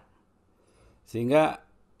murah, sehingga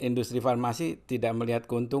industri farmasi tidak melihat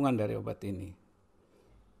keuntungan dari obat ini.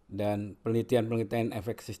 Dan penelitian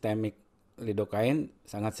efek sistemik Lidocaine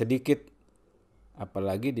sangat sedikit,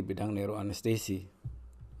 apalagi di bidang neuroanestesi.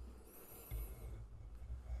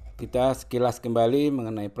 Kita sekilas kembali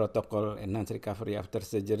mengenai protokol Enhanced Recovery After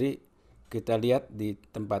Surgery. Kita lihat di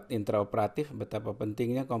tempat intraoperatif betapa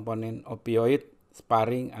pentingnya komponen opioid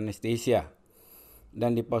sparing anesthesia.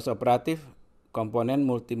 Dan di postoperatif komponen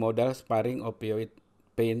multimodal sparing opioid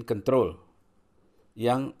pain control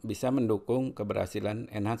yang bisa mendukung keberhasilan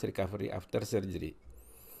enhanced recovery after surgery.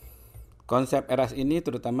 Konsep ERAS ini,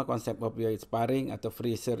 terutama konsep opioid sparing atau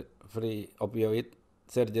free opioid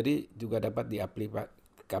surgery, juga dapat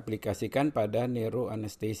diaplikasikan pada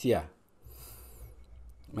neuroanestesia.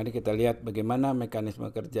 Mari kita lihat bagaimana mekanisme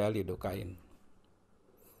kerja Lidocaine.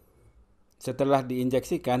 Setelah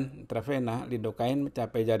diinjeksikan intravena, Lidocaine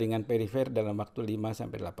mencapai jaringan perifer dalam waktu 5-8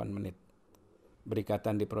 menit.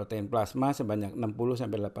 Berikatan di protein plasma sebanyak 60-80%,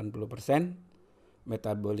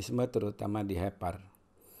 metabolisme terutama di hepar.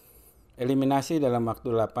 Eliminasi dalam waktu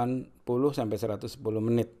 80-110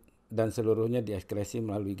 menit dan seluruhnya diekskresi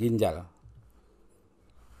melalui ginjal.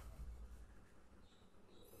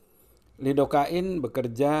 Lidocaine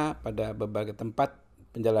bekerja pada berbagai tempat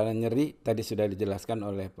penjalanan nyeri, tadi sudah dijelaskan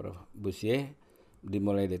oleh Prof. Beaussier,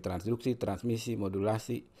 dimulai dari transduksi, transmisi,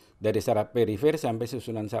 modulasi, dari saraf perifer sampai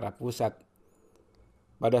susunan saraf pusat.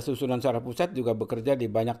 Pada susunan saraf pusat juga bekerja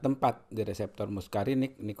di banyak tempat, di reseptor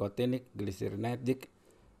muskarinik, nikotinik, gliserinergik,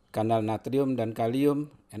 kanal natrium dan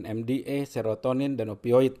kalium, NMDA, serotonin, dan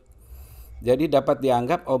opioid. Jadi dapat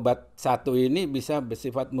dianggap obat satu ini bisa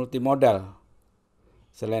bersifat multimodal.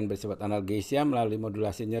 Selain bersifat analgesia, melalui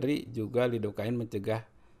modulasi nyeri, juga Lidocaine mencegah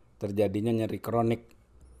terjadinya nyeri kronik.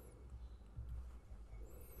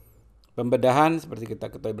 Pembedahan seperti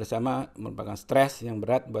kita ketahui bersama merupakan stres yang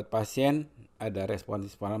berat buat pasien, ada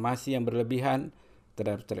respons inflamasi yang berlebihan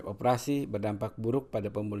terhadap setiap operasi, berdampak buruk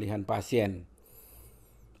pada pemulihan pasien.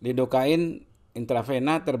 Lidocaine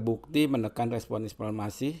intravena terbukti menekan respons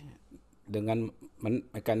inflamasi dengan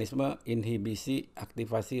mekanisme inhibisi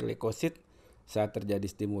aktivasi leukosit saat terjadi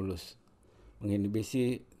stimulus,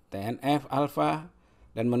 menginhibisi TNF alfa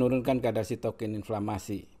dan menurunkan kadar sitokin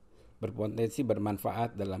inflamasi, berpotensi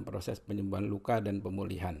bermanfaat dalam proses penyembuhan luka dan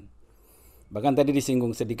pemulihan. Bahkan tadi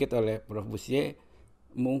disinggung sedikit oleh Prof. Beaussier,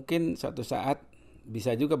 mungkin suatu saat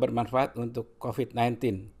bisa juga bermanfaat untuk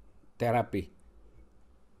COVID-19 terapi.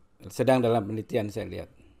 Sedang dalam penelitian saya lihat.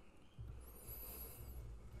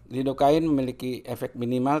 Lidocaine memiliki efek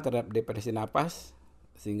minimal terhadap depresi napas,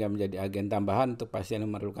 sehingga menjadi agen tambahan untuk pasien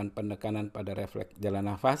yang memerlukan penekanan pada refleks jalan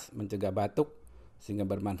nafas, mencegah batuk, sehingga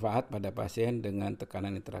bermanfaat pada pasien dengan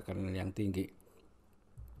tekanan intrakranial yang tinggi.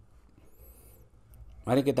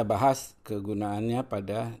 Mari kita bahas kegunaannya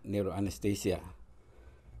pada neuroanestesia.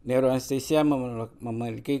 Neuroanestesia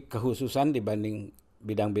memiliki kekhususan dibanding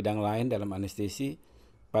bidang-bidang lain dalam anestesi.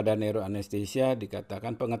 Pada neuroanestesia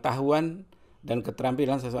dikatakan pengetahuan dan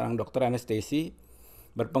keterampilan seseorang dokter anestesi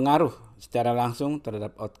berpengaruh secara langsung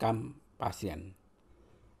terhadap outcome pasien.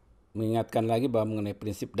 Mengingatkan lagi bahwa mengenai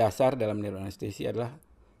prinsip dasar dalam neuroanestesi adalah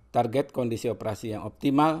target kondisi operasi yang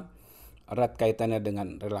optimal, erat kaitannya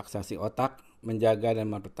dengan relaksasi otak, menjaga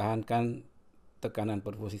dan mempertahankan tekanan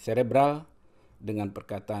perfusi serebral, dengan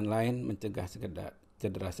perkataan lain mencegah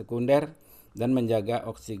cedera sekunder, dan menjaga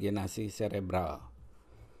oksigenasi serebral.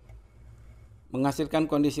 Menghasilkan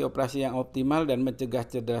kondisi operasi yang optimal dan mencegah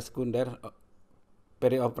cedera sekunder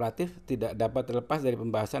perioperatif tidak dapat terlepas dari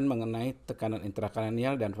pembahasan mengenai tekanan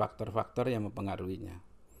intrakranial dan faktor-faktor yang mempengaruhinya.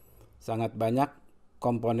 Sangat banyak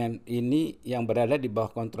komponen ini yang berada di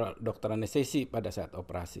bawah kontrol dokter anestesi pada saat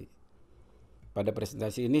operasi. Pada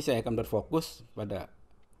presentasi ini saya akan berfokus pada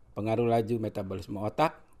pengaruh laju metabolisme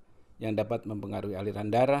otak yang dapat mempengaruhi aliran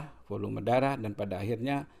darah, volume darah, dan pada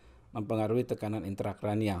akhirnya mempengaruhi tekanan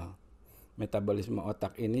intrakranial. Metabolisme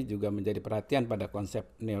otak ini juga menjadi perhatian pada konsep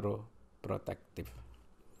neuroprotective.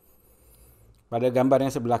 Pada gambar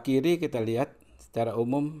yang sebelah kiri kita lihat secara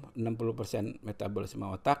umum 60% metabolisme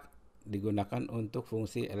otak digunakan untuk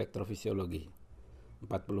fungsi elektrofisiologi.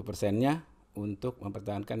 40%-nya untuk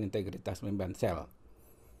mempertahankan integritas membran sel.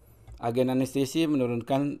 Agen anestesi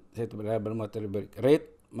menurunkan cerebral metabolic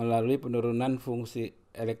rate melalui penurunan fungsi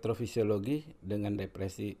elektrofisiologi dengan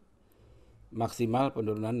depresi maksimal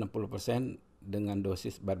penurunan 60% dengan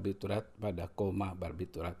dosis barbiturat pada koma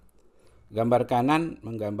barbiturat. Gambar kanan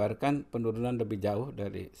menggambarkan penurunan lebih jauh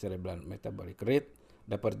dari cerebral metabolic rate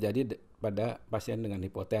dapat terjadi pada pasien dengan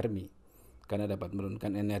hipotermi karena dapat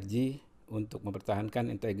menurunkan energi untuk mempertahankan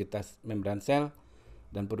integritas membran sel,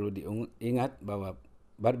 dan perlu diingat bahwa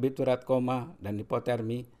barbiturat koma dan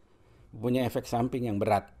hipotermi punya efek samping yang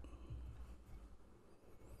berat.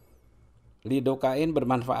 Lidocaine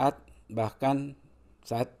bermanfaat bahkan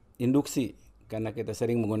saat induksi, karena kita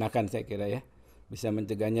sering menggunakan, saya kira ya, bisa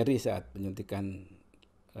mencegah nyeri saat penyuntikan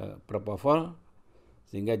propofol,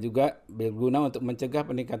 sehingga juga berguna untuk mencegah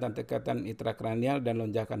peningkatan tekanan intrakranial dan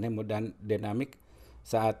lonjakan hemodinamik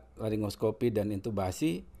saat laringoskopi dan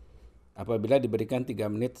intubasi apabila diberikan 3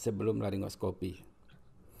 menit sebelum laringoskopi.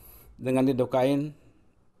 Dengan lidocaine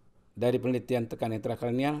dari penelitian tekanan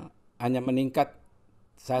intrakranial hanya meningkat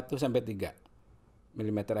 1-3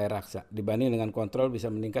 mm air raksa, dibanding dengan kontrol bisa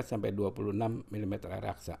meningkat sampai 26 mm air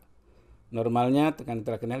raksa. Normalnya tekanan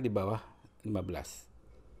intrakranial di bawah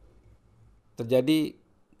 15. Terjadi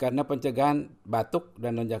karena pencegahan batuk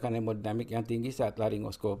dan lonjakan hemodinamik yang tinggi saat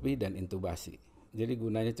laringoskopi dan intubasi. Jadi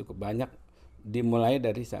gunanya cukup banyak, dimulai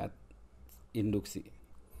dari saat induksi.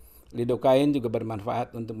 Lidocaine juga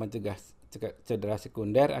bermanfaat untuk mencegah cedera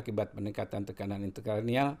sekunder akibat peningkatan tekanan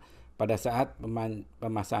intrakranial pada saat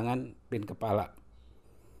pemasangan pin kepala.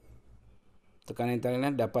 Tekanan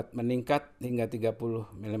intrakranial dapat meningkat hingga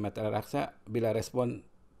 30 mm raksa bila respon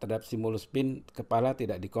terhadap stimulus pin kepala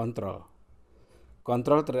tidak dikontrol.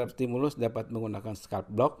 Kontrol terhadap stimulus dapat menggunakan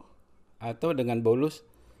scalp block atau dengan bolus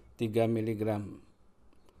 3 mg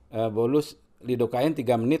bolus lidocaine 3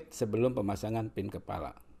 menit sebelum pemasangan pin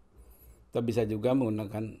kepala. Atau bisa juga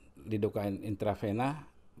menggunakan lidocaine intravena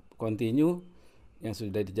kontinu yang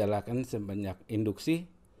sudah dijalankan sebanyak induksi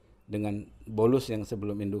dengan bolus yang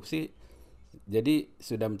sebelum induksi. Jadi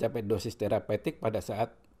sudah mencapai dosis terapeutik pada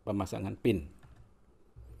saat pemasangan pin.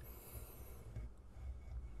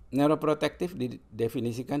 Neuroprotective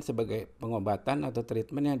didefinisikan sebagai pengobatan atau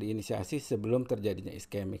treatment yang diinisiasi sebelum terjadinya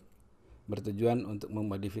iskemik, bertujuan untuk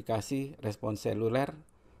memodifikasi respons seluler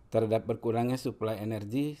terhadap berkurangnya suplai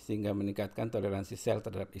energi sehingga meningkatkan toleransi sel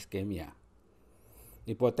terhadap iskemia.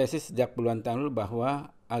 Hipotesis sejak puluhan tahun lalu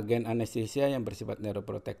bahwa agen anestesia yang bersifat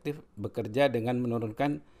neuroprotektif bekerja dengan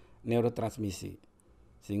menurunkan neurotransmisi,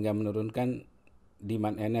 sehingga menurunkan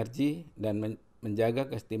demand energi dan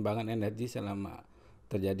menjaga kesetimbangan energi selama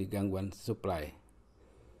terjadi gangguan suplai.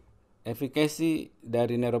 Efikasi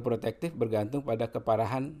dari neuroprotektif bergantung pada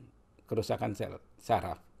keparahan kerusakan sel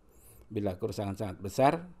saraf. Bila kerusakan sangat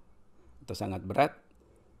besar atau sangat berat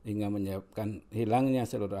hingga menyebabkan hilangnya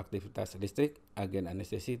seluruh aktivitas listrik, agen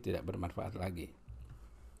anestesi tidak bermanfaat lagi.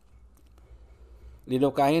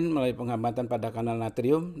 Lidocaine melalui penghambatan pada kanal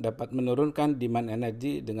natrium dapat menurunkan demand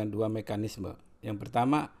energi dengan dua mekanisme. Yang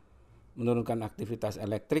pertama, menurunkan aktivitas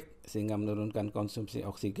elektrik sehingga menurunkan konsumsi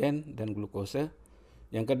oksigen dan glukose.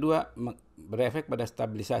 Yang kedua, berefek pada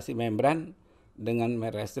stabilisasi membran dengan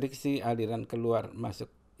merestriksi aliran keluar masuk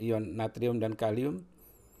ion natrium dan kalium,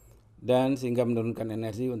 dan sehingga menurunkan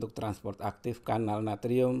energi untuk transport aktif kanal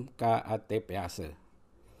natrium KATPase,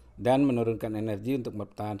 dan menurunkan energi untuk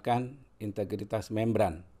mempertahankan integritas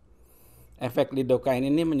membran. Efek lidocaine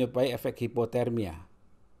ini menyerupai efek hipotermia,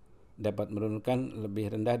 dapat menurunkan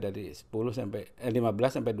lebih rendah dari 15-20%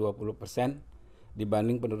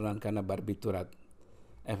 dibanding penurunan karena barbiturat.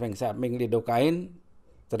 Efek samping lidocaine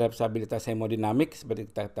terhadap stabilitas hemodinamik seperti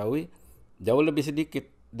kita ketahui jauh lebih sedikit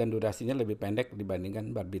dan durasinya lebih pendek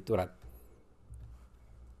dibandingkan barbiturat.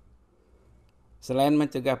 Selain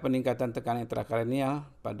mencegah peningkatan tekanan intrakranial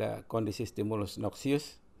pada kondisi stimulus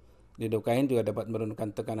noxious, lidocaine juga dapat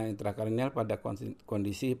menurunkan tekanan intrakranial pada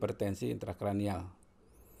kondisi hipertensi intrakranial.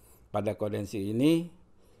 Pada kondisi ini,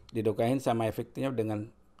 lidocaine sama efektifnya dengan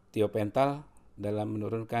tiopental dalam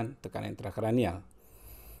menurunkan tekanan intrakranial.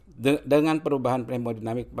 Dengan perubahan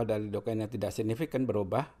hemodinamik pada lidocaine yang tidak signifikan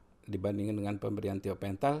berubah dibandingkan dengan pemberian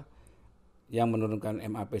tiopental yang menurunkan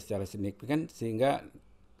MAP secara signifikan, sehingga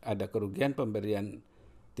ada kerugian pemberian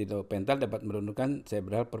tiopental dapat menurunkan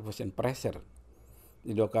cerebral perfusion pressure.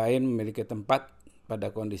 Lidocaine memiliki tempat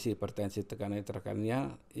pada kondisi hipertensi tekanan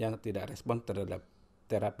intrakranial yang tidak respon terhadap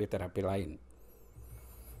terapi-terapi lain.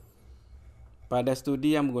 Pada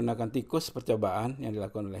studi yang menggunakan tikus percobaan yang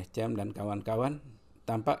dilakukan oleh Cem dan kawan-kawan,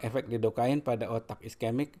 tampak efek lidocaine pada otak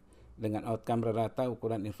iskemik dengan outcome rata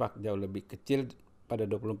ukuran infak jauh lebih kecil pada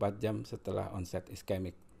 24 jam setelah onset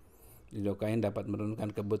iskemik. Lidocaine dapat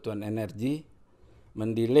menurunkan kebutuhan energi,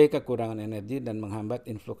 mendelay kekurangan energi, dan menghambat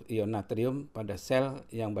influx ion natrium pada sel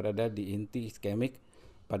yang berada di inti iskemik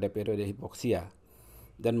pada periode hipoksia,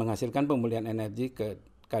 dan menghasilkan pemulihan energi ke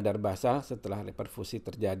kadar basal setelah reperfusi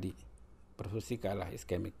terjadi. Perfusi kalah,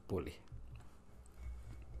 iskemik pulih.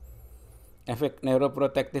 Efek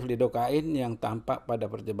neuroprotektif lidocaine yang tampak pada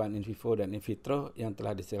percobaan in vivo dan in vitro yang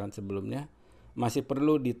telah diserahkan sebelumnya masih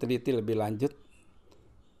perlu diteliti lebih lanjut,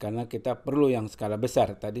 karena kita perlu yang skala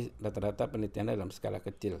besar. Tadi rata-rata penelitian dalam skala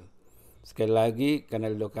kecil. Sekali lagi, karena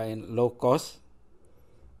lidocaine low cost,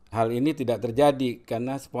 hal ini tidak terjadi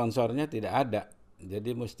karena sponsornya tidak ada.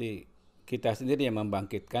 Jadi mesti kita sendiri yang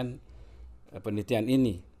membangkitkan penelitian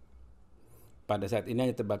ini. Pada saat ini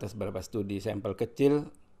hanya terbatas beberapa studi sampel kecil,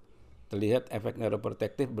 terlihat efek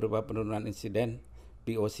neuroprotektif berupa penurunan insiden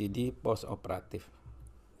POCD postoperatif.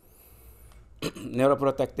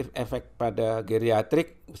 Neuroprotektif efek pada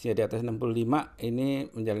geriatrik usia di atas 65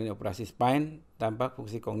 ini menjalani operasi spine, tampak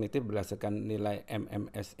fungsi kognitif berdasarkan nilai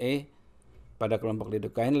MMSE pada kelompok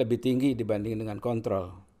lidocaine lebih tinggi dibanding dengan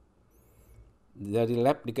kontrol. Dari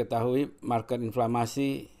lab diketahui marker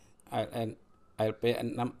inflamasi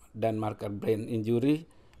ALP6 dan marker brain injury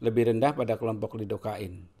lebih rendah pada kelompok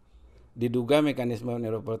lidocaine. Diduga mekanisme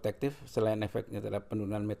neuroprotektif selain efeknya terhadap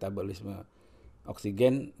penurunan metabolisme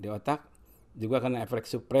oksigen di otak, juga karena efek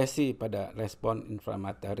supresi pada respon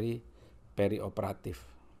inflammatory perioperatif.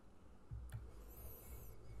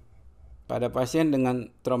 Pada pasien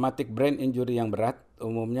dengan traumatic brain injury yang berat,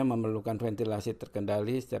 umumnya memerlukan ventilasi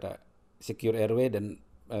terkendali secara secure airway dan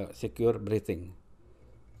secure breathing.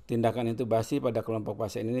 Tindakan intubasi pada kelompok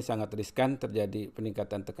pasien ini sangat riskan, terjadi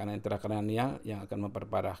peningkatan tekanan intrakranial yang akan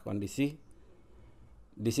memperparah kondisi.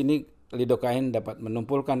 Di sini lidocaine dapat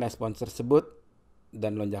menumpulkan respons tersebut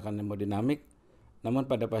dan lonjakan hemodinamik.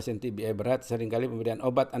 Namun pada pasien TBI berat seringkali pemberian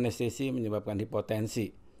obat anestesi menyebabkan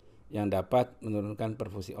hipotensi yang dapat menurunkan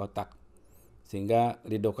perfusi otak, sehingga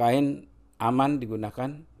lidocaine aman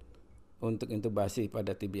digunakan untuk intubasi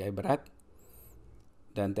pada TBI berat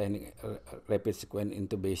dan teknik rapid sequence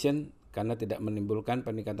intubation karena tidak menimbulkan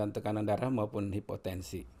peningkatan tekanan darah maupun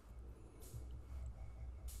hipotensi.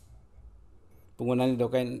 Penggunaan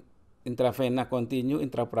lidocaine intravena kontinu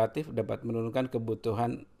intraoperatif dapat menurunkan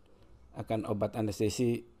kebutuhan akan obat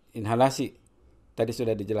anestesi inhalasi. Tadi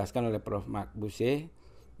sudah dijelaskan oleh Prof. Marc Beaussier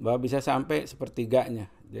bahwa bisa sampai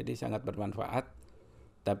sepertiganya, jadi sangat bermanfaat.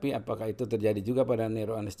 Tapi apakah itu terjadi juga pada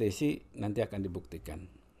neuroanestesi nanti akan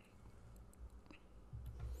dibuktikan.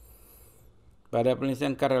 Pada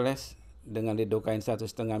penelitian Careles dengan lidocaine 1,5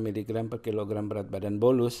 mg per kilogram berat badan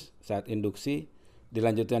bolus saat induksi,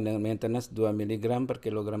 dilanjutkan dengan maintenance 2 mg per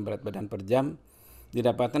kilogram berat badan per jam,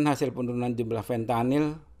 didapatkan hasil penurunan jumlah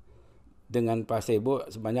fentanyl dengan placebo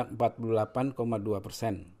sebanyak 48,2%.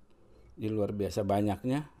 Di luar biasa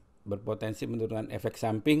banyaknya, berpotensi menurunkan efek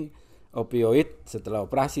samping opioid setelah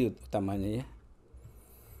operasi utamanya ya.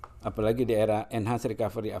 Apalagi di era enhanced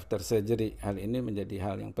recovery after surgery, hal ini menjadi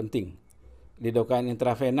hal yang penting. Lidocaine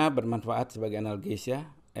intravena bermanfaat sebagai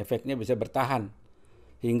analgesia, efeknya bisa bertahan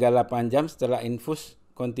hingga 8 jam setelah infus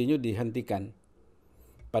kontinu dihentikan.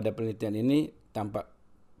 Pada penelitian ini tampak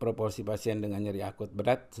proporsi pasien dengan nyeri akut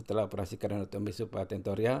berat setelah operasi kraniotomi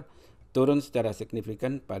supratentorial turun secara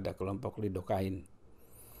signifikan pada kelompok lidocaine.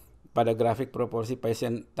 Pada grafik proporsi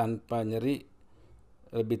pasien tanpa nyeri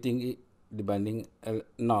lebih tinggi dibanding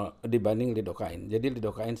dibanding lidocaine. Jadi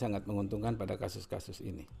lidocaine sangat menguntungkan pada kasus-kasus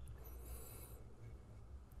ini.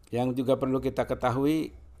 Yang juga perlu kita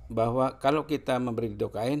ketahui bahwa kalau kita memberi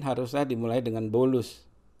lidocaine harusnya dimulai dengan bolus.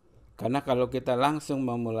 Karena kalau kita langsung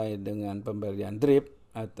memulai dengan pemberian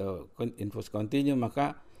drip atau infus kontinu,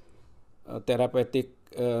 maka terapeutik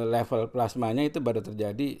level plasmanya itu baru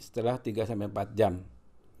terjadi setelah 3-4 jam.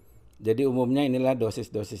 Jadi umumnya inilah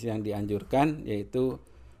dosis-dosis yang dianjurkan, yaitu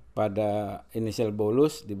pada initial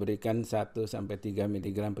bolus diberikan 1-3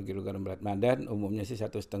 mg per kilogram berat badan, umumnya sih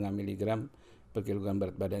 1,5 mg per kilogram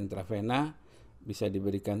berat badan intravena, bisa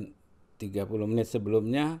diberikan 30 menit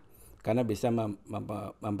sebelumnya karena bisa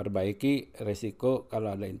memperbaiki resiko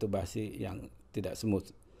kalau ada intubasi yang tidak smooth.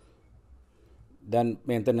 Dan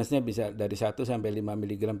maintenance-nya bisa dari 1-5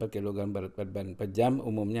 mg per kilogram berat badan per jam,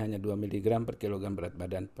 umumnya hanya 2 mg per kilogram berat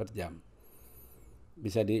badan per jam.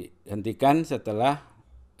 Bisa dihentikan setelah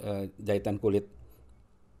jahitan kulit.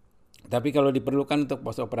 Tapi kalau diperlukan untuk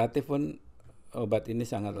postoperatif pun obat ini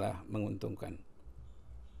sangatlah menguntungkan.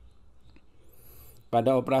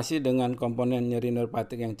 Pada operasi dengan komponen nyeri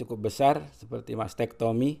neuropatik yang cukup besar seperti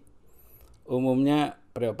mastektomi, umumnya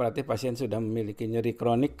preoperatif pasien sudah memiliki nyeri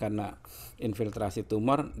kronik karena infiltrasi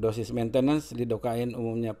tumor. Dosis maintenance lidocaine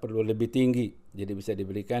umumnya perlu lebih tinggi, jadi bisa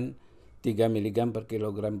diberikan 3 mg per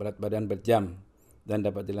kilogram berat badan per jam dan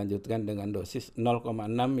dapat dilanjutkan dengan dosis 0,6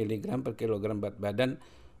 mg per kilogram berat badan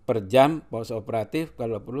per jam postoperatif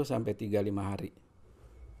kalau perlu sampai 3-5 hari.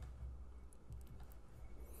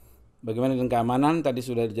 Bagaimana dengan keamanan? Tadi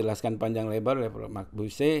sudah dijelaskan panjang lebar oleh Marc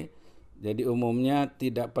Beaussier. Jadi umumnya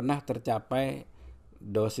tidak pernah tercapai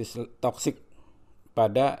dosis toksik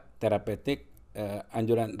pada terapeutik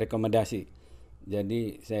anjuran rekomendasi.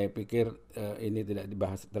 Jadi saya pikir ini tidak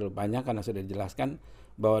dibahas terlalu banyak karena sudah dijelaskan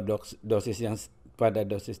bahwa dosis yang pada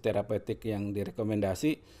dosis terapeutik yang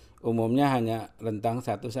direkomendasi umumnya hanya rentang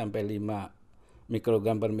 1-5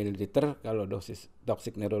 mikrogram per mililiter kalau dosis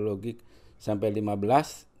toksik neurologik sampai 15,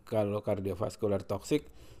 kalau kardiovaskular toksik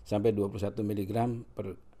sampai 21 mg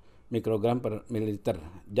per mikrogram per mililiter,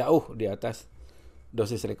 jauh di atas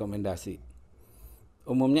dosis rekomendasi.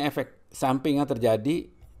 Umumnya efek sampingnya terjadi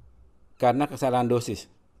karena kesalahan dosis,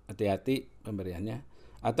 hati-hati pemberiannya,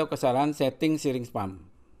 atau kesalahan setting syringe pump.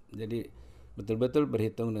 Jadi betul-betul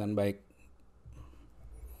berhitung dengan baik.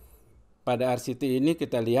 Pada RCT ini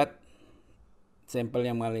kita lihat sampel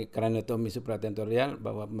yang mengalami kraniotomi supratentorial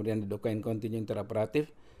bahwa pemberian lidocaine kontinu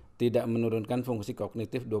intraoperatif tidak menurunkan fungsi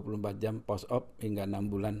kognitif 24 jam post-op hingga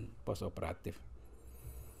 6 bulan post-operatif.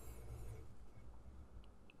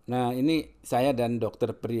 Nah, ini saya dan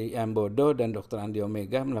Dr. Priambodo dan Dr. Andi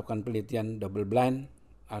Omega melakukan penelitian double blind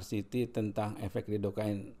RCT tentang efek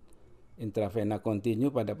lidocaine intravena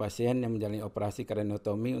kontinu pada pasien yang menjalani operasi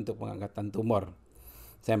kraniotomi untuk pengangkatan tumor.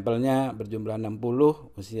 Sampelnya berjumlah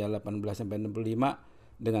 60, usia 18-65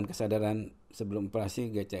 dengan kesadaran sebelum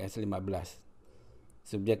operasi GCS 15.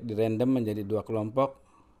 Subjek di random menjadi 2 kelompok.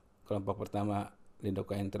 Kelompok pertama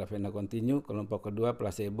lidocaine intravena kontinu, kelompok kedua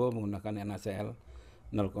placebo menggunakan NaCl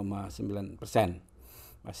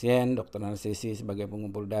 0,9%. Pasien, dokter anestesi sebagai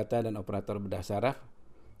pengumpul data dan operator bedah saraf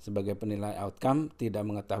sebagai penilai outcome tidak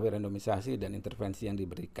mengetahui randomisasi dan intervensi yang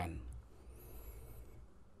diberikan.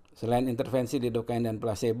 Selain intervensi lidocaine dan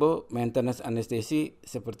placebo, maintenance anestesi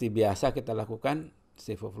seperti biasa kita lakukan,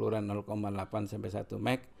 sevofluran 0,8-1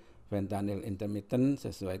 mg, fentanyl intermittent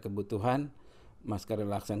sesuai kebutuhan, masker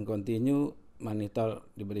relaksan kontinu, manitol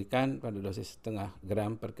diberikan pada dosis setengah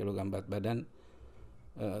gram per kilogram berat badan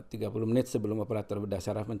 30 menit sebelum operator bedah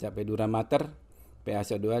saraf mencapai dura mater.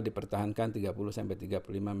 PaCO2 dipertahankan 30-35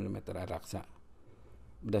 mm air raksa.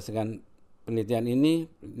 Berdasarkan penelitian ini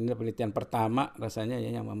penelitian pertama rasanya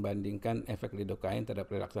yang membandingkan efek lidocaine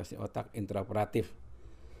terhadap relaksasi otak intraoperatif.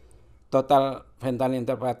 Total fentanyl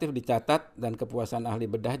intraoperatif dicatat dan kepuasan ahli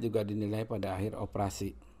bedah juga dinilai pada akhir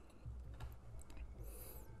operasi.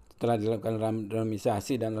 Setelah dilakukan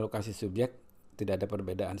randomisasi dan alokasi subjek, tidak ada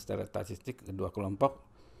perbedaan secara statistik kedua kelompok,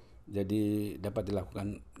 jadi dapat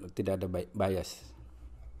dilakukan tidak ada bias.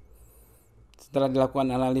 Setelah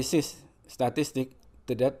dilakukan analisis statistik,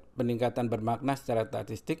 terdapat peningkatan bermakna secara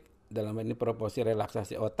statistik dalam ini proporsi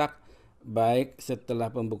relaksasi otak baik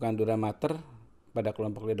setelah pembukaan dura mater pada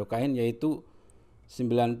kelompok lidocaine yaitu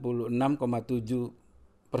 96,7%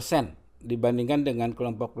 dibandingkan dengan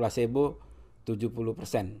kelompok placebo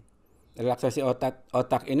 70%. Relaksasi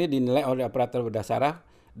otak ini dinilai oleh operator bedah saraf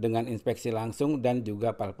dengan inspeksi langsung dan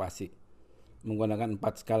juga palpasi. Menggunakan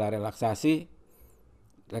 4 skala relaksasi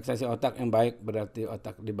otak yang baik berarti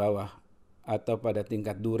otak di bawah atau pada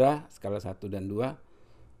tingkat dura skala 1 dan 2.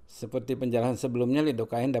 Seperti penjelasan sebelumnya,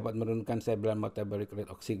 lidocaine dapat menurunkan cerebral metabolic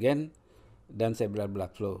rate oksigen dan cerebral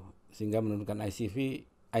blood flow sehingga menurunkan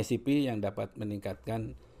ICP yang dapat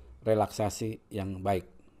meningkatkan relaksasi yang baik.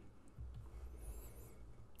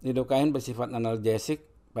 Lidocaine bersifat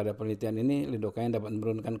analgesik. Pada penelitian ini, lidocaine dapat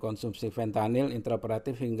menurunkan konsumsi fentanyl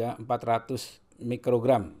intraoperatif hingga 400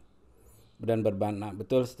 mikrogram dan berbana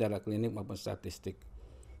betul secara klinik maupun statistik.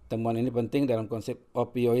 Temuan ini penting dalam konsep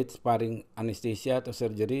opioid sparing anesthesia atau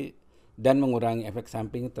surgery dan mengurangi efek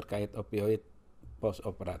samping terkait opioid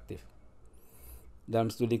postoperatif. Dalam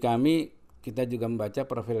studi kami, kita juga membaca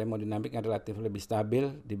profil hemodinamik yang relatif lebih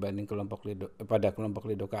stabil dibanding pada kelompok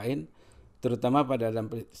lidocaine, terutama pada dalam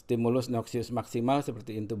stimulus noxious maksimal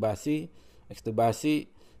seperti intubasi, ekstubasi,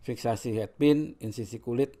 fiksasi headpin, insisi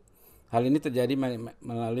kulit. Hal ini terjadi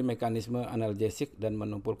melalui mekanisme analgesik dan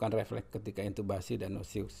menumpukan refleks ketika intubasi dan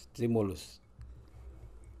noxious stimulus.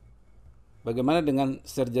 Bagaimana dengan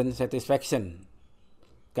surgeon satisfaction?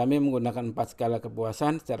 Kami menggunakan 4 skala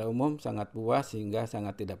kepuasan, secara umum sangat puas hingga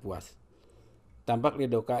sangat tidak puas. Tampak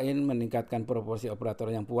lidocaine meningkatkan proporsi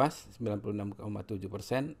operator yang puas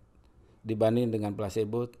 96,7% dibanding dengan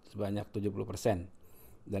placebo sebanyak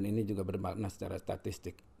 70%. Dan ini juga bermakna secara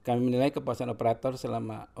statistik. Kami menilai kepuasan operator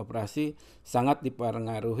selama operasi sangat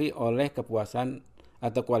dipengaruhi oleh kepuasan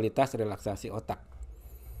atau kualitas relaksasi otak.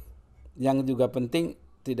 Yang juga penting,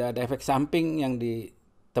 tidak ada efek samping yang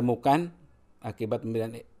ditemukan akibat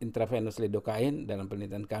pemberian intravenous lidocaine. Dalam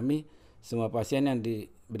penelitian kami, semua pasien yang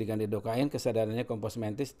diberikan lidocaine kesadarannya kompos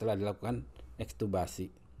mentis setelah dilakukan ekstubasi.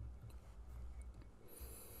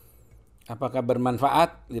 Apakah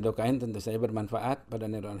bermanfaat? Lidocaine tentu saja bermanfaat pada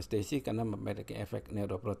neuroanestesi karena memiliki efek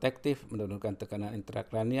neuroprotektif, menurunkan tekanan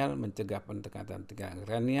intrakranial, mencegah penekanan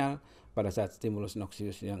kranial pada saat stimulus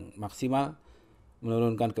noxious yang maksimal,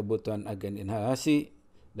 menurunkan kebutuhan agen inhalasi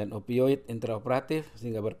dan opioid intraoperatif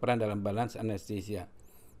sehingga berperan dalam balance anestesia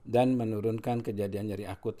dan menurunkan kejadian nyeri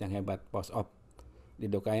akut yang hebat post-op.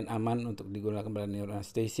 Lidocaine aman untuk digunakan pada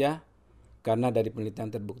neuroanestesia karena dari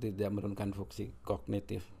penelitian terbukti tidak menurunkan fungsi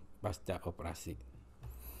kognitif pasca operasi.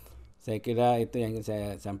 Saya kira itu yang ingin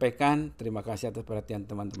saya sampaikan. Terima kasih atas perhatian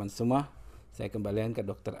teman-teman semua. Saya kembalikan ke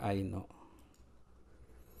Dr. Aino.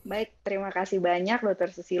 Baik, terima kasih banyak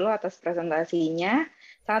Dr. Susilo atas presentasinya.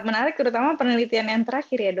 Sangat menarik, terutama penelitian yang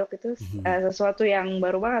terakhir ya dok, itu sesuatu yang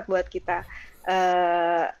baru banget buat kita.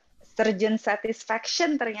 Surgeon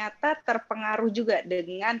satisfaction ternyata terpengaruh juga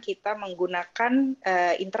dengan kita menggunakan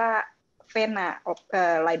intravena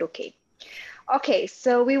lidocaine. Okay,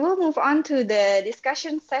 so we will move on to the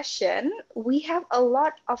discussion session. We have a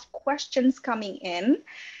lot of questions coming in.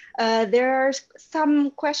 There are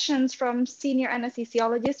some questions from senior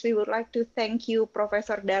anesthesiologists. We would like to thank you,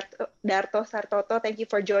 Professor Darto Sartoto. Thank you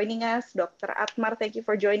for joining us. Dr. Atmar, thank you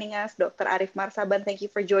for joining us. Dr. Arif Marsaban, thank you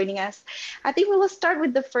for joining us. I think we will start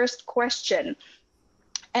with the first question.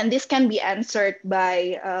 And this can be answered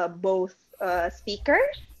by both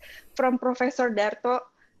speakers. From Professor Darto,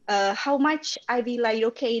 how much IV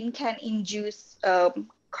lidocaine can induce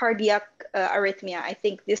cardiac arrhythmia? I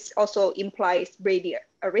think this also implies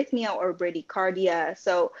bradyarrhythmia or bradycardia.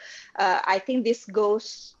 So I think this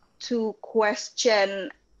goes to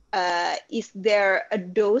question, is there a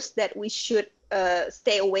dose that we should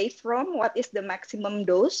stay away from? What is the maximum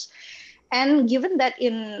dose? And given that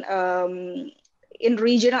in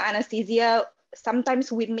regional anesthesia,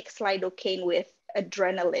 sometimes we mix lidocaine with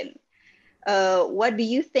adrenaline. What do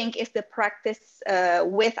you think is the practice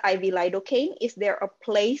with IV lidocaine? Is there a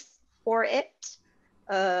place for it?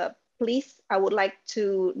 Please, I would like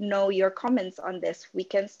to know your comments on this. We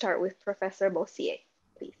can start with Professor Beaussier,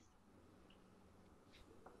 please.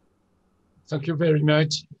 Thank you very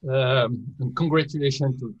much. And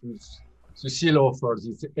congratulations to Susilo for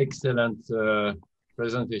this excellent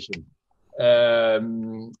presentation.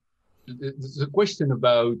 The question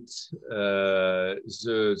about the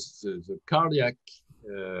cardiac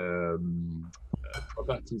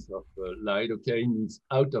properties of lidocaine is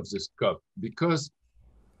out of the scope because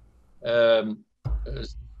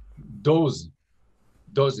doses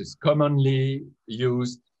commonly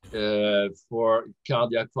used for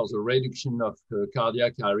the reduction of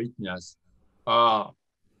cardiac arrhythmias are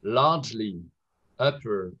largely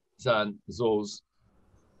upper than those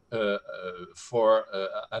for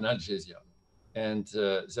analgesia. and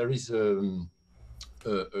there is a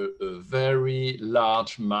very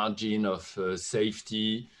large margin of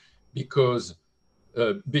safety because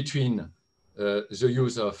between the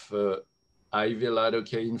use of IV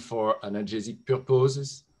lidocaine for analgesic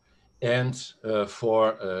purposes and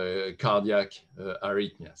for cardiac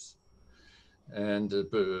arrhythmias. And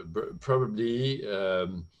probably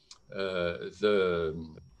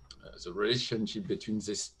the relationship between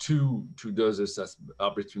these two doses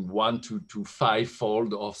are between 1 to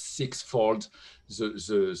 5-fold or 6-fold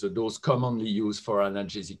the dose commonly used for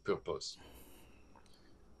analgesic purpose.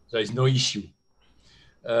 There is no issue.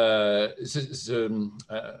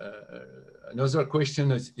 Another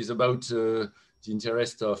question is about the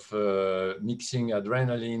interest of mixing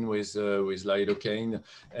adrenaline with lidocaine,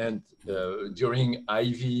 and during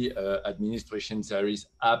IV administration there is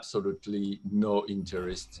absolutely no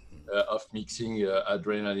interest of mixing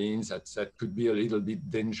adrenaline. That could be a little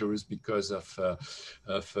bit dangerous because of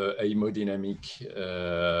hemodynamic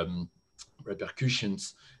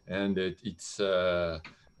repercussions, and it's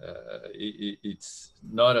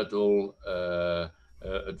not at all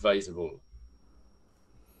advisable.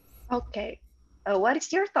 Okay. What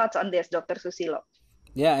is your thoughts on this, Dr. Susilo?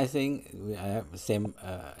 Yeah, I think I have the same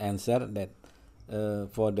answer that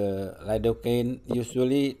for the lidocaine,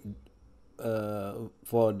 usually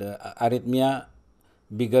for the arrhythmia,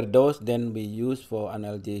 bigger dose than we use for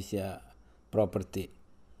analgesia property.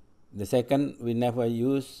 The second, we never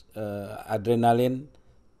use adrenaline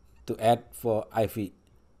to add for IV.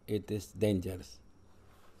 It is dangerous.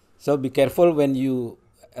 So be careful when you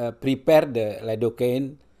prepare the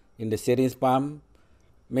lidocaine in the syringe pump.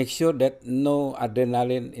 Make sure that no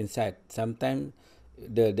adrenaline inside. Sometimes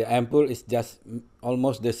the ampoule is just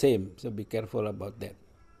almost the same. So be careful about that.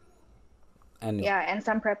 Anyway. Yeah, and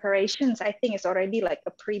some preparations, I think, is already like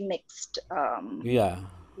a pre-mixed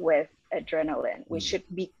with adrenaline. We should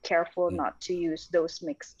be careful not to use those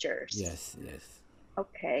mixtures. Yes, yes.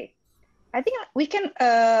 Okay. I think we can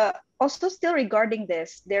also still regarding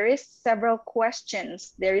this, there is several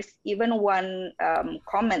questions. There is even one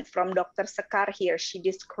comment from Dr. Sekar here. She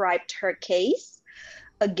described her case,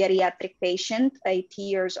 a geriatric patient, 80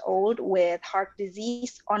 years old with heart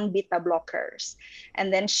disease on beta blockers.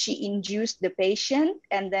 And then she induced the patient,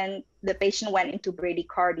 and then the patient went into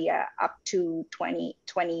bradycardia up to 20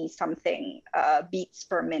 something beats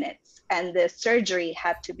per minute. And the surgery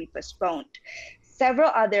had to be postponed.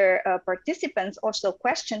 Several other participants also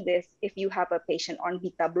questioned this. If you have a patient on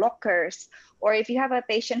beta blockers, or if you have a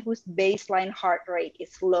patient whose baseline heart rate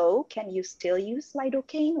is low, can you still use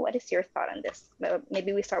lidocaine? What is your thought on this?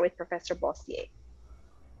 Maybe we start with Professor Beaussier.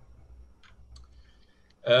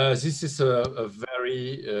 This is a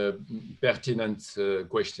very pertinent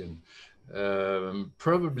question.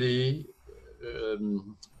 Probably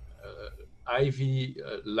IV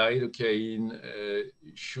lidocaine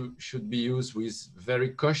should be used with very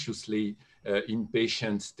cautiously in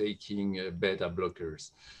patients taking beta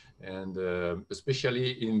blockers, and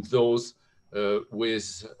especially in those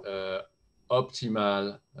with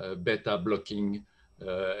optimal beta blocking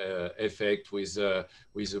effect with a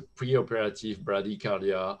preoperative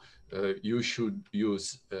bradycardia. You should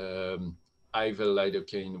use IV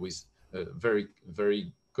lidocaine with very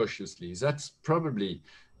cautiously. That's probably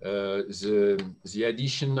the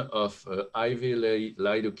addition of IV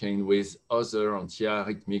lidocaine with other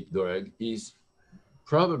antiarrhythmic drug is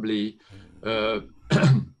probably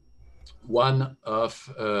one of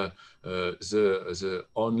the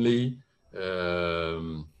only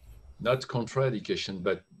not contraindication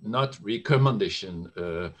but not recommendation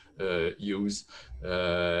use,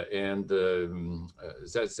 and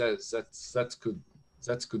that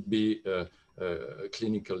could be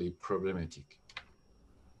clinically problematic.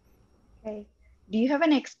 Okay. Do you have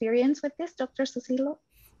any experience with this, Dr. Susilo?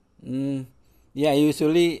 Yeah,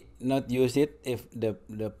 usually not use it if the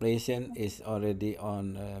patient is already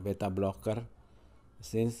on beta blocker,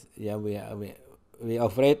 since we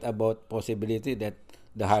afraid about possibility that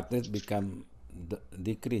the heart rate become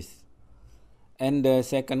decrease. And the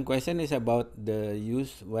second question is about the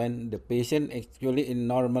use when the patient actually in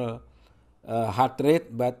normal heart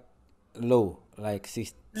rate but low, like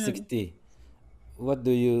 60. What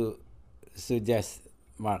do you suggest,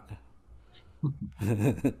 Marc?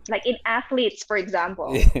 Like in athletes, for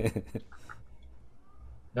example.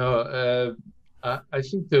 No, I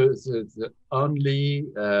think the only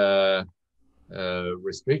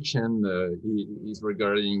restriction is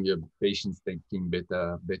regarding patients taking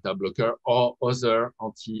beta blocker or other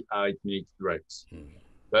anti-arrhythmic drugs.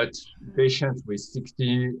 But patients with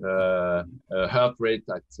 60 heart rate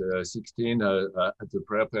at 16 at the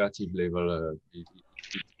preoperative level,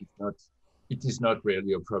 it is not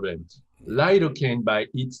really a problem. Lidocaine by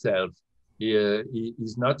itself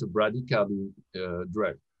is not a bradycardia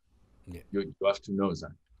drug. Yeah. You have to know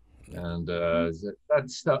that. And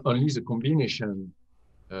that's only the combination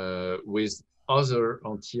with other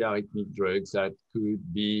antiarrhythmic drugs that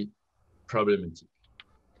could be problematic.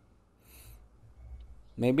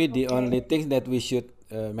 Maybe the only thing that we should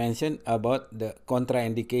mention about the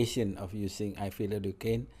contraindication of using IV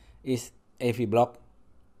lidocaine is AV block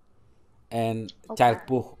and child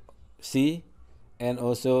push C, and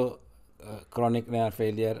also chronic renal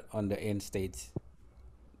failure on the end stage.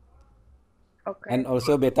 Okay. And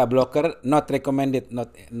also beta blocker not recommended. No.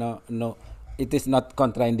 It is not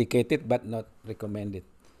contraindicated, but not recommended.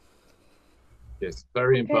 Yes,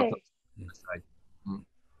 very important.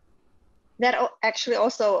 That actually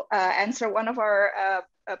also answer one of our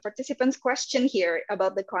participants' question here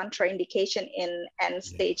about the contraindication in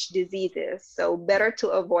end-stage diseases. So better to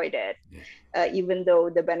avoid it, even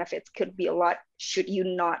though the benefits could be a lot should you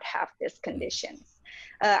not have these conditions.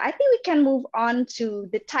 I think we can move on to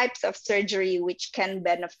the types of surgery which can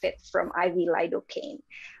benefit from IV lidocaine.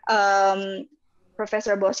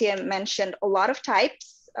 Professor Beaussier mentioned a lot of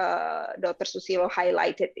types. Dr. Susilo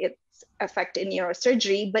highlighted its effect in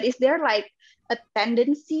neurosurgery, but is there like a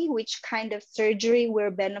tendency which kind of surgery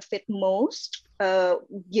will benefit most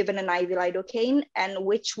given an IV lidocaine, and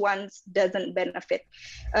which ones doesn't benefit?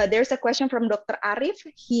 There's a question from Dr. Arif.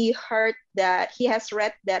 He has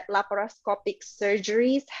read that laparoscopic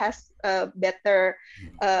surgeries has better,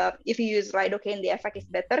 if you use lidocaine, the effect is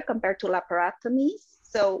better compared to laparotomies.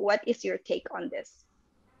 So what is your take on this,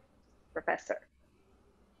 Professor?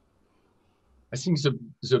 I think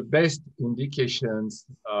the best indications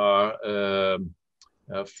are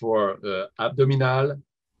for abdominal,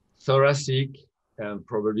 thoracic, and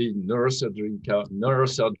probably neurosurgery.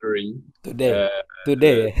 Today.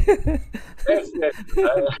 Yes.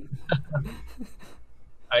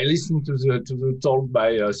 I listened to the talk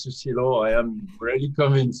by Susilo. I am really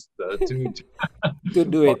convinced to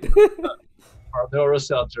do it for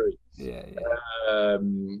neurosurgery.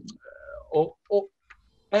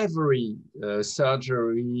 Every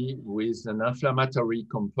surgery with an inflammatory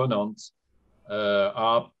component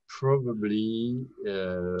are probably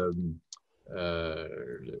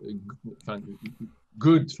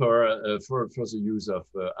good for the use of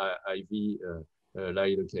IV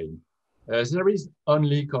lidocaine. There is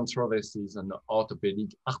only controversies on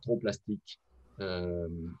orthopedic arthroplastic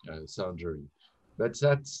surgery, but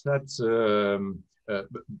that's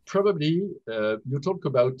probably you talk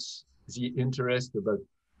about the interest about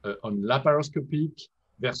on laparoscopic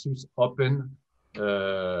versus open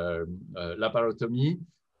laparotomy.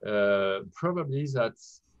 Probably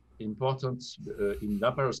that's important in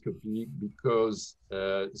laparoscopy because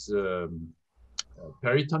the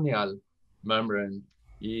peritoneal membrane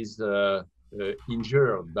is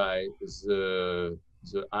injured by the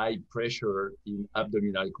high pressure in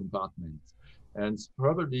abdominal compartment, and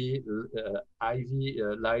probably IV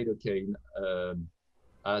lidocaine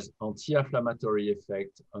has anti-inflammatory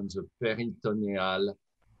effect on the peritoneal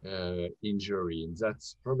injury, and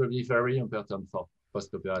that's probably very important for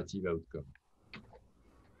post-operative outcome.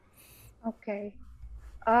 Okay.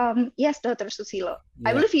 Yes, Dr. Susilo.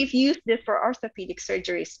 I believe you've used this for orthopedic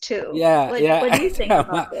surgeries too. What do you think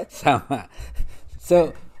about this?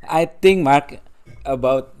 So I think, Marc,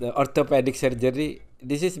 about the orthopedic surgery,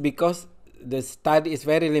 this is because the study is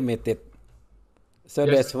very limited. So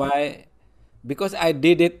that's why, because I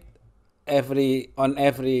did it on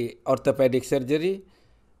every orthopedic surgery,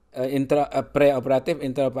 pre-operative,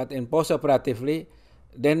 intraoperative, and post-operatively,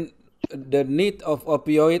 then the need of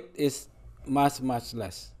opioid is much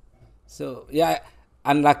less. So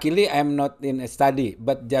unluckily I'm not in a study,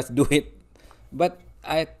 but just do it. But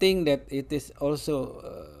I think that it is also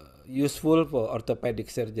useful for orthopedic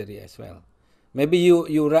surgery as well. Maybe you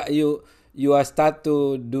are start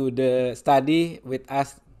to do the study with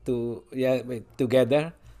us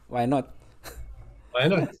together. Why not? Why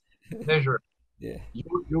not? Pleasure. Yeah.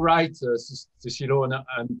 You're right, Susilo, and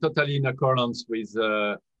I'm totally in accordance with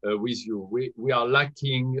you. We are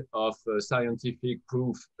lacking of scientific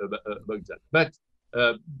proof about that. But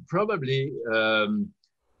probably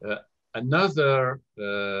another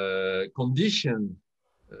condition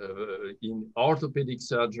in orthopedic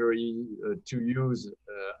surgery to use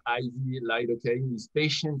IV lidocaine is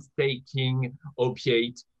patients taking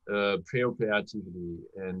opiate preoperatively,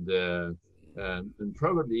 and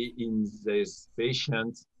probably in these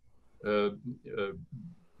patients,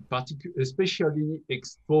 especially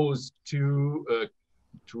exposed to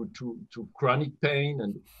chronic pain,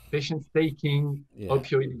 and patients taking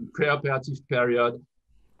opioid in preoperative period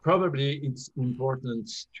probably it's important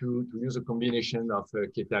to use a combination of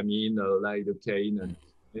ketamine, lidocaine, and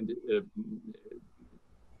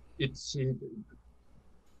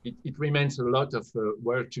it remains a lot of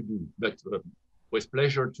work to do, but with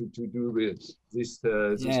pleasure to do this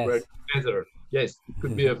Yes. work together. Yes, it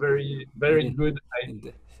could be a very good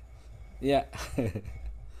idea. Yeah.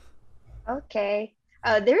 Okay.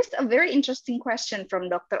 There's a very interesting question from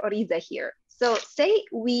Dr. Oriza here. So say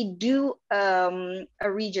we do a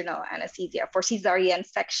regional anesthesia for cesarean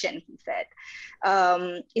section, he said.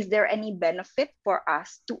 Is there any benefit for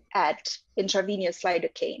us to add intravenous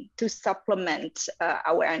lidocaine to supplement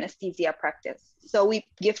our anesthesia practice? So we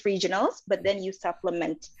give regionals, but then you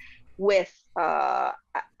supplement with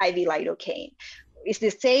IV lidocaine. Is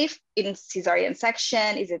this safe in cesarean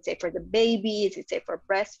section? Is it safe for the baby? Is it safe for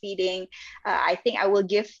breastfeeding? I think I will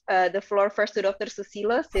give the floor first to Dr.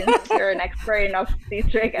 Susilo, since you're an expert in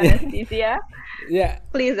obstetric anesthesia. Yeah.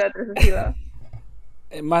 Please, Dr. Susilo.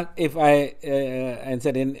 Mark, if I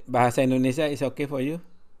answer in bahasa Indonesia, is okay for you?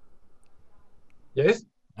 Yes.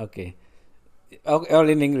 Okay. All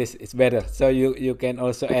in English is better. So you can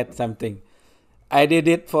also add something. I did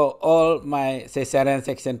it for all my cesarean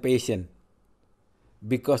section patient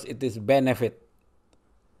because it is benefit.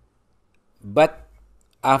 But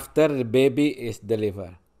after the baby is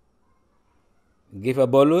delivered, give a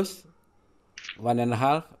bolus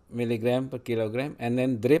 1.5 milligram per kilogram, and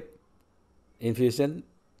then drip infusion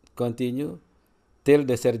continue till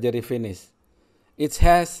the surgery finish. It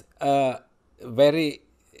has a very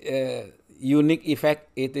unique effect.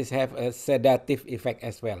 It is have a sedative effect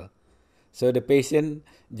as well. So the patient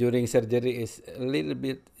during surgery is a little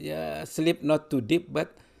bit sleep not too deep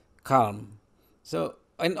but calm. So,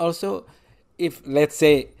 and also if let's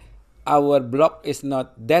say our block is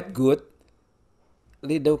not that good,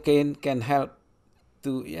 lidocaine can help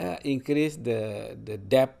to increase the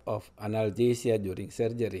depth of analgesia during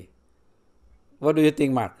surgery. What do you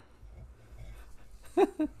think, Marc?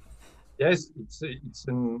 Yes, it's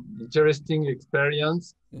an interesting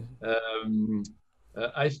experience.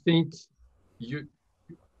 I think you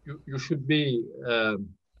should be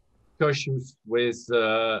cautious with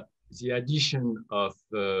the addition of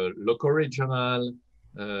locoregional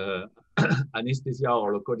anesthesia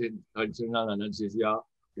or locoregional analgesia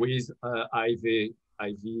with IV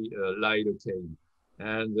lidocaine,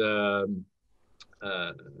 and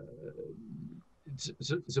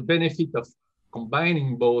the benefit of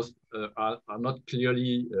combining both are not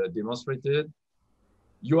clearly demonstrated.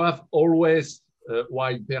 You have always,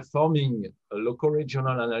 while performing a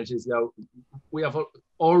locoregional analgesia, we have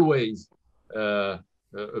always a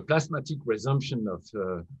plasmatic resumption of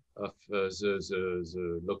the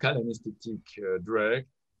local anesthetic drug,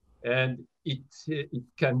 and it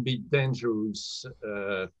can be dangerous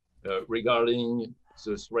regarding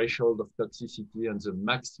the threshold of toxicity and the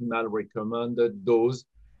maximal recommended dose.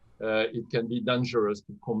 It can be dangerous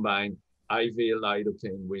to combine IV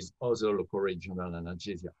lidocaine with other locoregional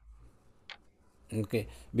analgesia. Okay,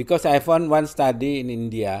 because I found one study in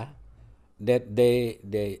India that they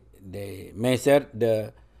measured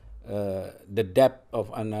the depth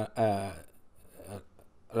of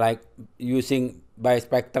like using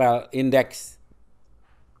bispectral index.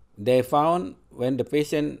 They found when the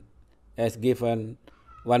patient has given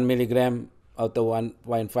 1 milligram out of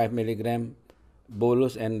 1.5 milligram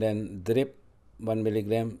bolus and then drip 1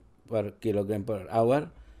 milligram per kilogram per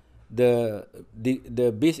hour, the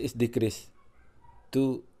BIS is decreased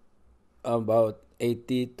to about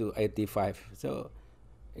 80 to 85. So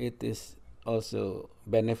it is also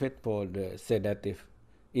benefit for the sedative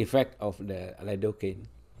effect of the lidocaine.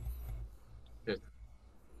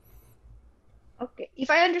 Okay, if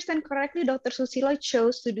I understand correctly, Dr. Susilo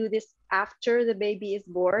chose to do this after the baby is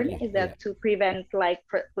born. Is that to prevent like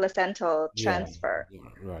placental transfer?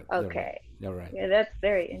 Right. Okay. You're right. Yeah, that's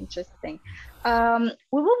very interesting. We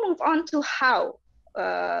will move on to how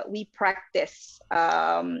we practice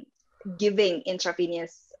giving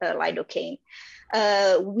intravenous lidocaine.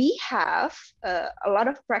 We have a lot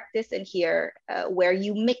of practice in here where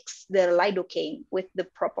you mix the lidocaine with the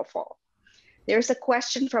propofol. There's a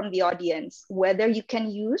question from the audience whether you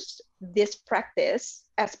can use this practice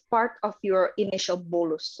as part of your initial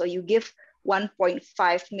bolus. So you give 1.5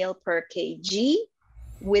 ml per kg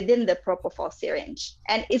within the propofol syringe.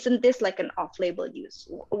 And isn't this like an off-label use?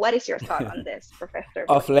 What is your thought on this, Professor?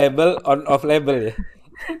 Off-label on off-label, yeah?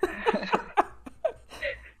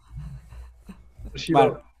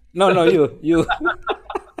 Marc. No, you.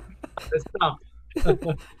 Let's start.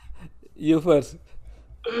 You first.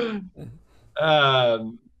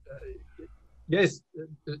 Yes,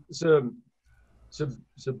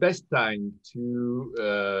 the best time to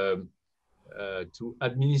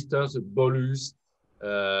administer the bolus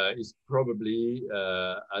is probably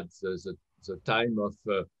at the time of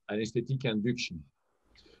anesthetic induction.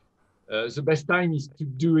 The best time is to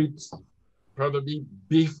do it probably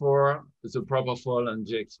before the propofol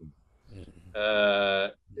injection.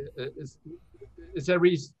 There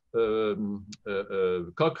is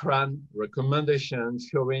Cochrane recommendation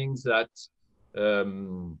showing that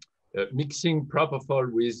mixing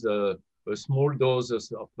propofol with small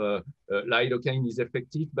doses of lidocaine is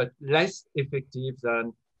effective, but less effective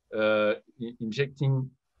than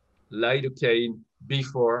injecting lidocaine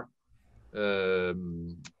before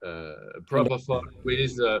propofol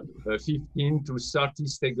with 15 to 30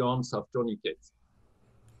 seconds of tourniquet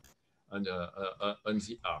on the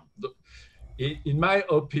arm. In my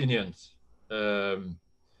opinion,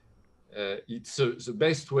 it's the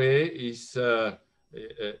best way is to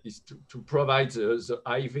provide the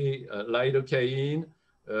IV lidocaine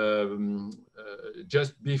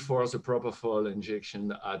just before the propofol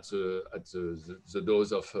injection at the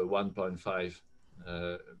dose of 1.5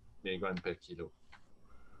 milligram per kilo.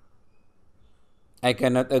 I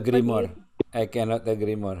cannot agree more. I cannot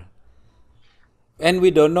agree more. And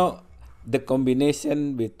we don't know the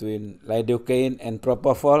combination between lidocaine and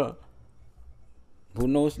propofol. Who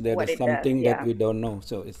knows? There What is it something does, that we don't know.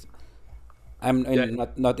 So I'm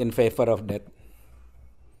not in favor of that.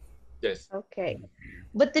 Yes. Okay.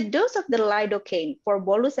 But the dose of the lidocaine for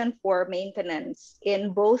bolus and for maintenance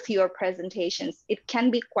in both your presentations, it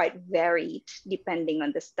can be quite varied depending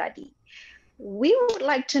on the study. We would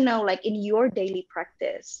like to know, like in your daily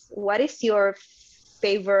practice, what is your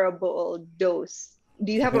favorable dose?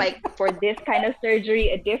 Do you have like for this kind of surgery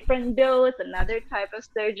a different dose, another type of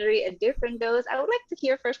surgery a different dose? I would like to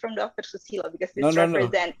hear first from Dr. Susilo because this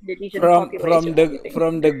represents the lesion population.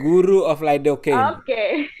 From the guru of lidocaine.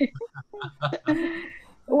 Okay.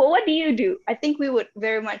 Well, what do you do? I think we would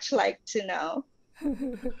very much like to know.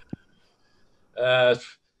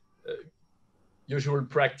 Usual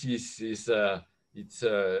practice is it's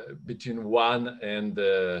between 1 and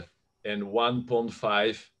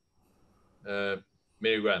 1.5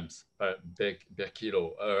 milligrams per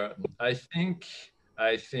kilo. I think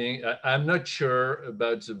I'm not sure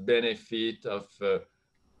about the benefit of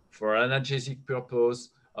for analgesic purpose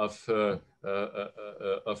of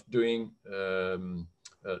doing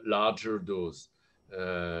larger dose.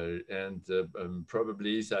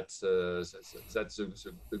 Probably that's a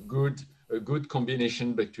good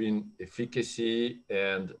combination between efficacy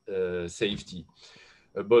and safety.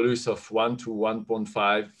 A bolus of 1 to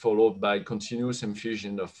 1.5 followed by continuous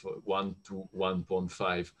infusion of 1 to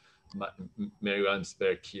 1.5 milligrams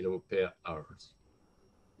per kilo per hour.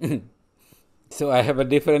 So I have a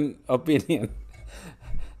different opinion.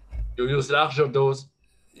 You use larger dose?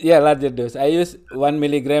 Yeah, larger dose. I use 1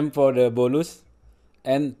 milligram for the bolus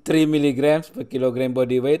and 3 milligrams per kilogram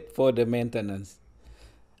body weight for the maintenance.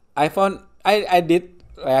 I found I did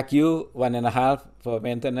like you 1.5 for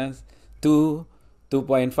maintenance,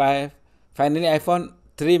 2.5. Finally, I found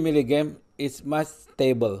 3 milligram is much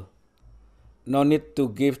stable. No need to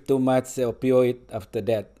give too much opioid after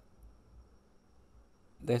that.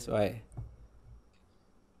 That's why.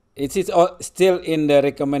 It is still in the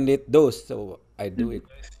recommended dose, so I do it.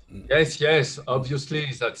 Yes.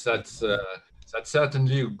 Obviously, that's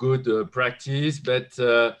certainly a good practice, but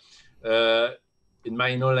in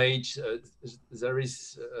my knowledge, there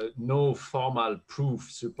is no formal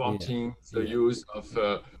proof supporting the use of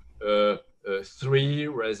 3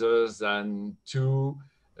 rather than 2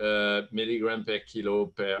 milligram per kilo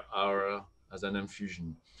per hour as an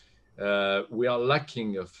infusion. We are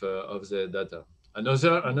lacking of the data.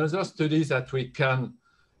 Another study that we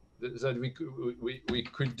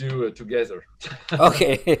could do together.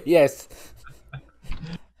 Okay. Yes.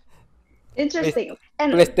 Interesting.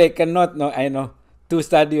 Please take a note. No, I know. 2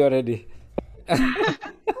 study already.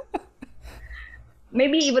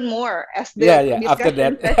 Maybe even more as the discussion after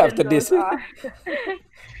that, session after goes this.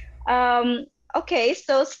 on. Okay,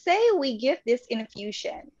 so say we give this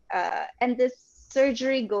infusion and this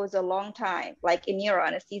surgery goes a long time, like in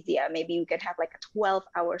neuroanesthesia, maybe we can have like a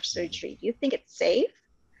 12-hour surgery. Do you think it's safe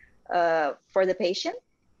for the patient,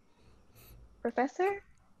 Professor?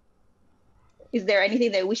 Is there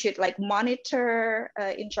anything that we should like monitor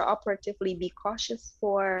intraoperatively, be cautious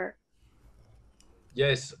for?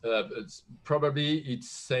 Yes, probably it's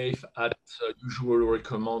safe at usual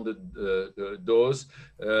recommended dose.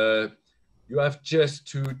 You have just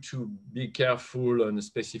to be careful on a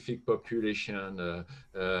specific population.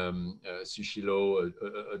 Susilo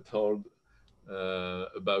told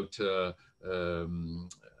about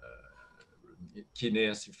kidney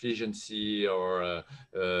insufficiency or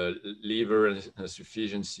liver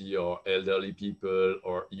insufficiency or elderly people,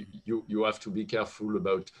 or you have to be careful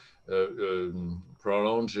about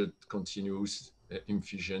prolonged continuous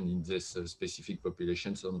infusion in this specific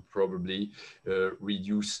populations, and probably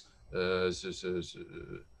reduce the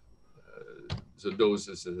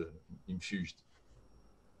doses infused.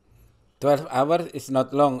 12 hours is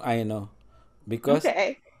not long, I know, because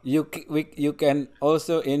Okay. you can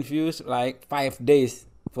also infuse like 5 days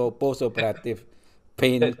for post-operative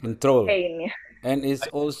pain control, Pain. and it's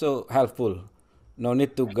also helpful. No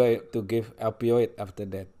need to give opioid after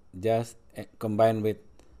that. Just combine with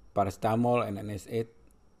paracetamol and NSAID.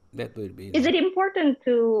 That will be. Is it important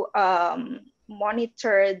to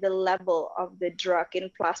monitor the level of the drug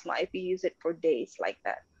in plasma if you use it for days like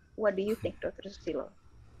that? What do you think, Dr. Susilo?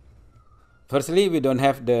 Firstly, we don't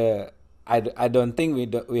have the. I don't think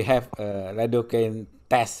we have a lidocaine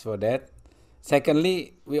test for that.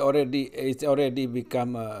 Secondly, it's already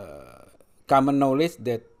become common knowledge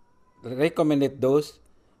that recommended dose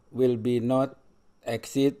will be not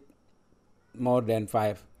exceed more than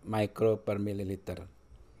 5 micro per milliliter.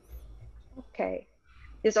 Okay.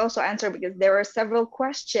 This also answered because there were several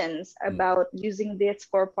questions about using this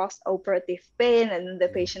for post-operative pain, and the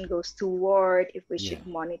patient goes to ward if we should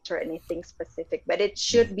monitor anything specific, but it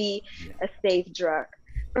should be a safe drug.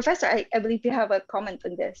 Professor, I believe you have a comment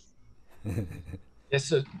on this.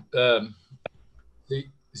 Yes, the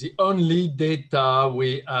only data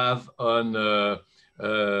we have on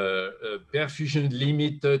perfusion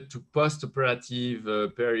limited to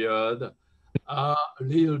post-operative period are a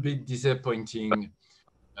little bit disappointing.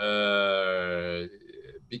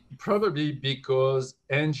 Probably because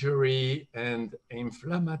injury and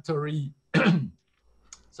inflammatory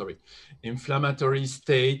inflammatory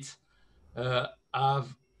state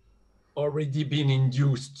have already been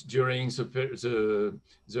induced during the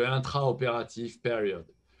intraoperative period.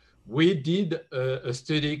 We did a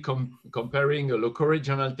study comparing a local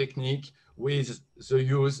regional technique with the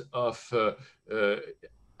use of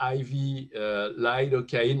IV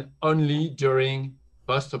lidocaine only during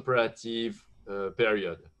post-operative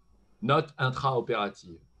period, not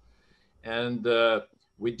intraoperative. And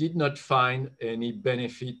we did not find any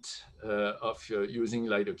benefit of using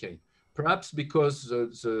lidocaine. Perhaps because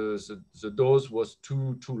the dose was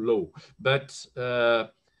too low, but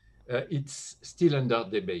it's still under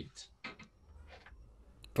debate.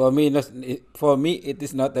 For me, it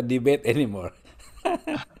is not a debate anymore.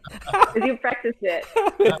 Did you practice it?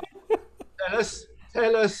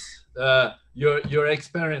 Tell us your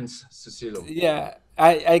experience, Susilo. Yeah,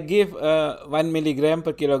 I give 1 milligram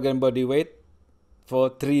per kilogram body weight for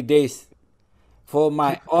 3 days for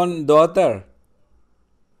my own daughter.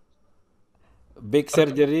 Big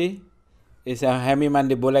surgery is a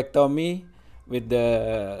hemimandibulectomy with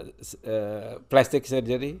the plastic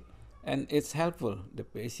surgery, and it's helpful. The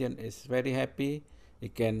patient is very happy. He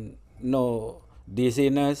can know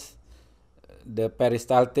dizziness. The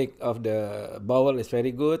peristaltic of the bowel is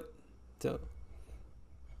very good. So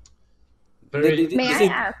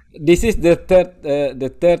this is the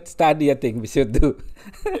third study I think we should do.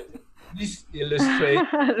 This illustrates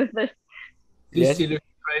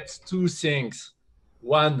illustrates two things.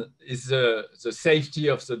 One is the safety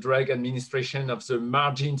of the drug administration, of the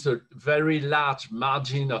margins, a very large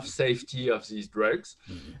margin of safety of these drugs,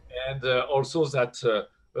 and also that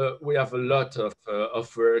we have a lot of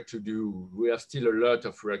work to do. We have still a lot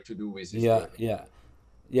of work to do with this drug.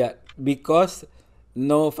 Yeah. Because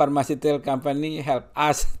no pharmaceutical company help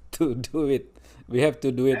us to do it. We have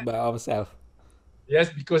to do it by ourselves. Yes,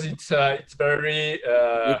 because it's very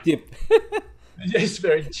cheap. Yes,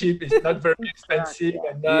 very cheap. It's not very expensive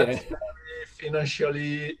and not very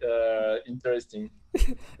financially interesting.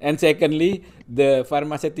 And secondly, the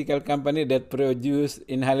pharmaceutical company that produce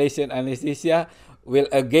inhalation anesthesia will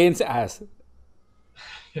against us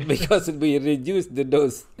because we reduce the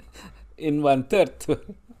dose in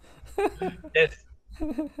 1/3. Yes.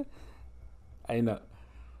 I know.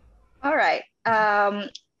 All right.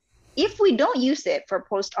 If we don't use it for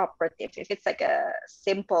post-operative, if it's like a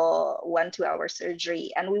simple 1-2 hour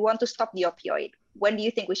surgery and we want to stop the opioid, when do you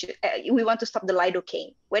think we should, we want to stop the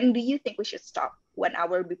lidocaine, when do you think we should stop? 1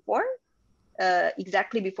 hour before,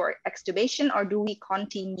 exactly before extubation, or do we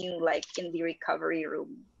continue like in the recovery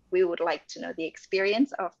room? We would like to know the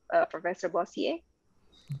experience of Professor Beaussier.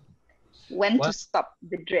 When to stop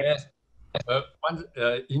the drip? Yes.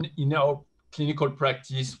 In our clinical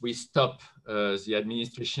practice, we stop the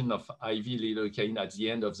administration of IV lidocaine at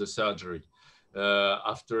the end of the surgery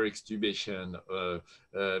after extubation,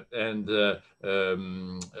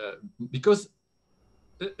 because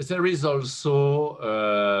there is also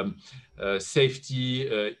a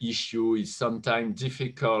safety issue. It's sometimes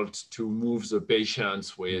difficult to move the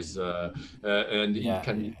patients with, and it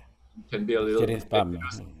can be a little bit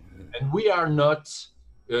dangerous. And we are not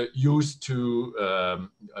used to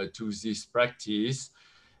this practice.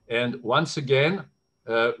 And once again,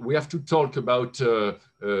 we have to talk about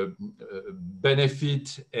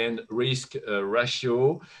benefit and risk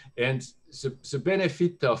ratio. And the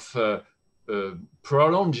benefit of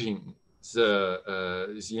prolonging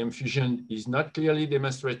the infusion is not clearly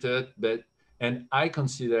demonstrated, and I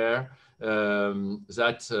consider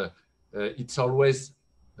that it's always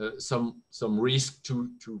some risk to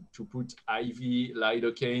put IV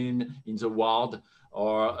lidocaine in the ward,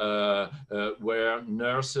 or where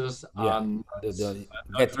nurses are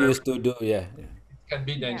get used to do. It can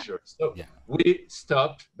be dangerous. So we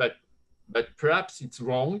stopped, but perhaps it's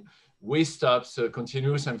wrong. We stop the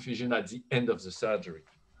continuous infusion at the end of the surgery.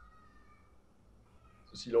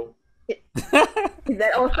 Susilo? Is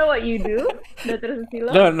that also what you do, Dr.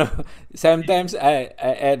 Susilo? No. Sometimes I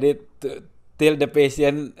add it till the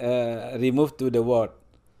patient removed to the ward.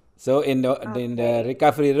 So in the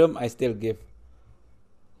recovery room, I still give.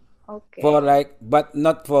 Okay. For like, but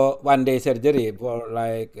not for 1 day surgery, for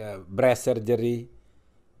like breast surgery,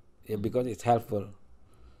 because it's helpful.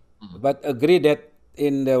 But agree that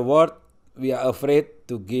in the ward we are afraid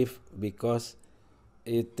to give because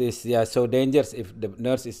it is so dangerous if the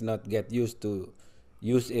nurse is not get used to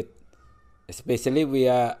use it. Especially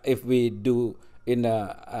if we do in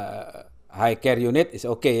a high care unit, it's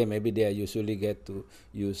okay. Maybe they usually get to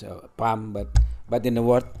use a pump, but in the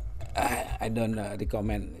ward, I don't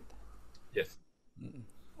recommend it. Yes.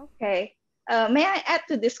 Okay. May I add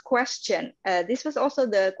to this question? This was also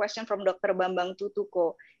the question from Dr. Bambang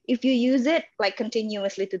Tutuko. If you use it like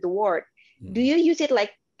continuously to the ward, do you use it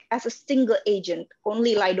like as a single agent,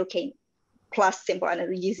 only lidocaine plus simple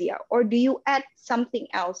analgesia, or do you add something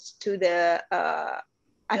else to the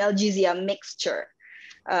analgesia mixture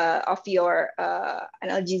of your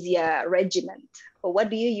analgesia regimen? Or what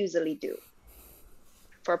do you usually do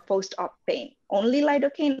for post-op pain? Only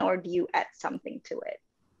lidocaine, or do you add something to it?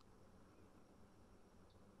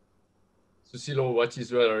 Susilo, what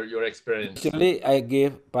is your experience? Usually, I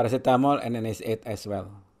give paracetamol and NSAID as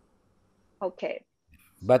well. Okay.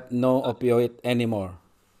 But no opioid anymore.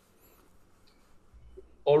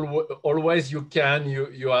 Always you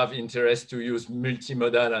have interest to use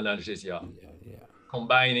multimodal analgesia,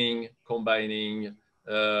 combining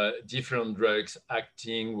different drugs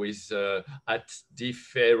acting with at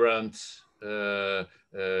different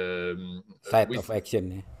site of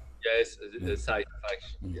action. Yes, the site of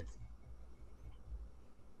action. Yes.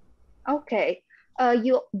 Okay,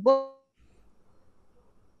 you both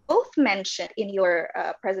mentioned in your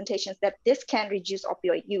presentations that this can reduce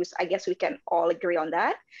opioid use. I guess we can all agree on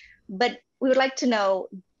that. But we would like to know,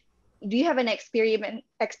 do you have an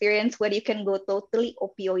experience where you can go totally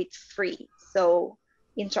opioid free? So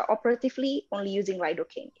intraoperatively, only using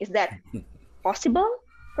lidocaine. Is that possible,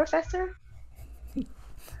 Professor?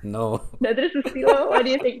 No. Dr. Susilo, what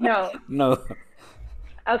do you think? No. No.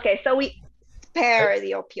 Okay, so we spare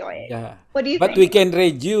the opioid. Yeah. What do you think? But we can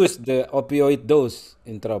reduce the opioid dose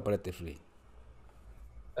intraoperatively.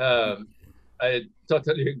 I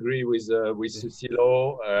totally agree with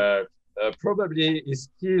Susilo. Probably is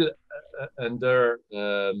still under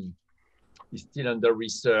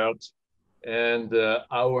research, and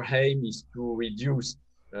our aim is to reduce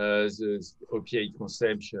the opiate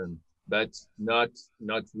consumption, but not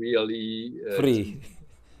really free.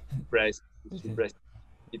 Breast.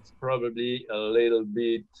 It's probably a little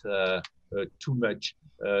bit too much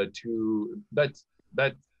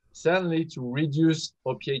but certainly to reduce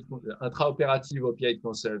intraoperative opiate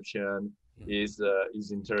consumption is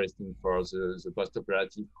interesting for the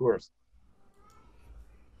post-operative course.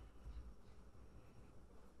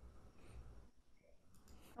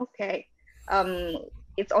 Okay.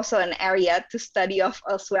 It's also an area to study of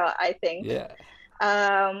as well, I think. Yeah.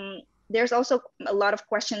 There's also a lot of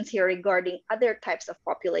questions here regarding other types of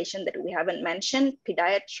population that we haven't mentioned,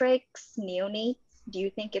 pediatrics, neonates. Do you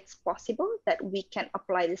think it's possible that we can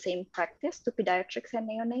apply the same practice to pediatrics and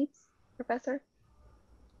neonates, Professor?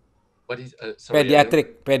 What is sorry,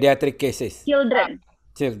 pediatric cases? Children.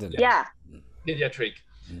 Yeah. Pediatric.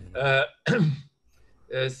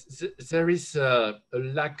 There is a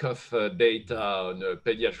lack of data on the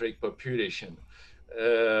pediatric population.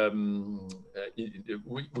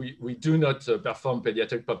 we do not perform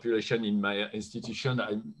pediatric population in my institution.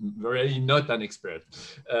 I'm really not an expert,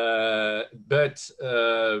 but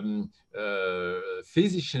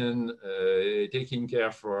physician taking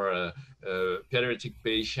care for pediatric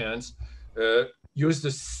patients use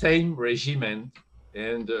the same regimen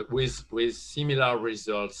and with similar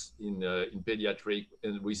results in pediatric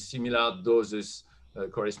and with similar doses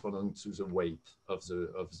corresponding to the weight of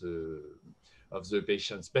the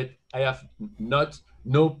patients. But I have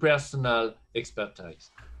no personal expertise.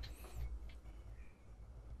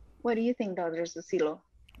 What do you think, Dr. Susilo?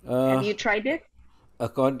 Have you tried it?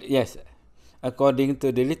 Yes, according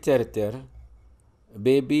to the literature,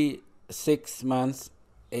 baby 6 months,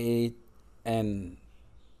 8 and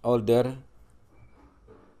older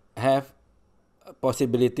have a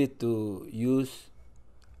possibility to use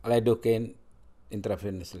lidocaine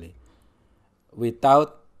intravenously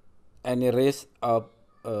without any risk of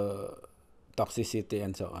toxicity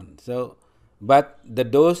and so on. So, but the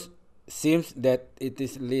dose seems that it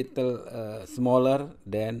is little smaller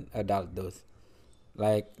than adult dose.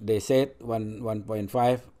 Like they said,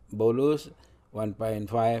 1.5 bolus,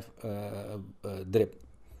 1.5 drip.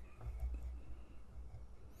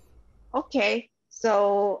 Okay,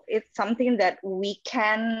 so it's something that we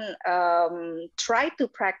can try to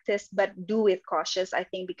practice, but do with cautious, I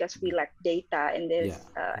think, because we lack data in this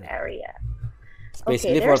area.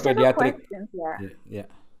 Especially okay, for pediatric. Yeah.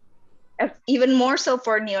 Even more so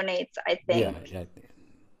for neonates, I think. Yeah.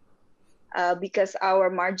 Because our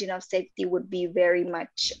margin of safety would be very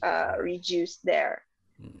much reduced there.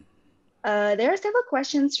 There are several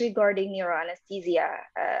questions regarding neuroanesthesia.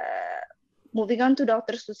 Moving on to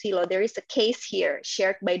Dr. Susilo, there is a case here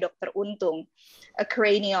shared by Dr. Untung. A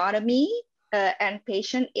craniotomy and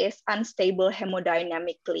patient is unstable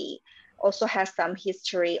hemodynamically, also has some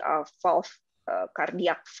history of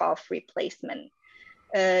cardiac valve replacement.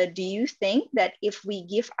 Do you think that if we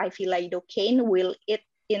give IV lidocaine, will it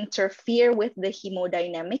interfere with the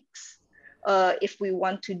hemodynamics? If we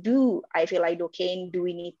want to do IV lidocaine, do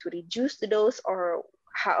we need to reduce the dose, or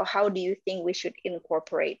how do you think we should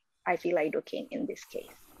incorporate IV lidocaine in this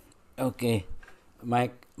case? Okay,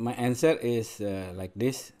 my answer is like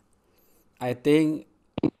this. I think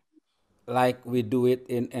like we do it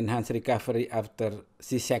in enhanced recovery after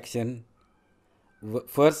C-section.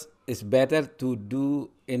 First, it's better to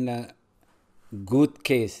do in a good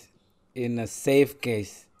case, in a safe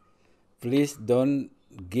case. Please don't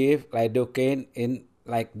give lidocaine in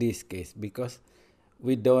like this case because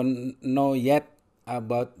we don't know yet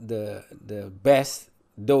about the best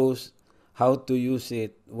dose, how to use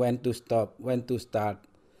it, when to stop, when to start.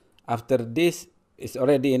 After this is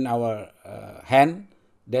already in our hand,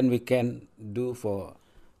 then we can do for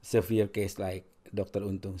severe case like Dr.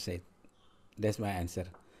 Untung said. That's my answer.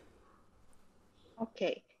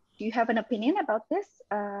 Okay. Do you have an opinion about this,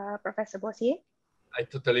 Professor Beaussier? I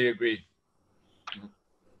totally agree.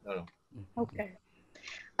 No. Okay.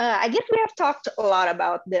 I guess we have talked a lot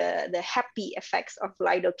about the happy effects of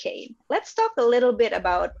lidocaine. Let's talk a little bit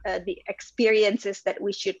about the experiences that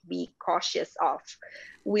we should be cautious of.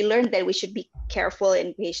 We learned that we should be careful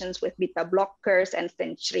in patients with beta blockers and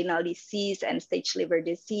stage renal disease and stage liver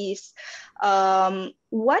disease.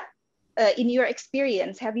 What, in your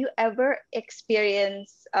experience, have you ever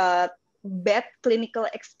experienced bad clinical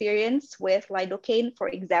experience with lidocaine? For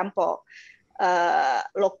example,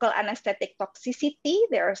 local anesthetic toxicity.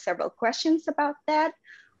 There are several questions about that.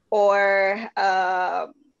 Or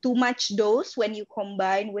too much dose when you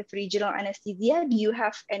combine with regional anesthesia. Do you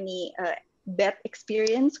have any bad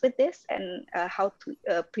experience with this, and how to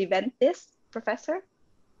prevent this, Professor?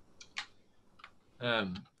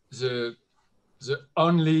 The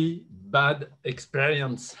only bad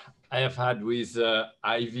experience I have had with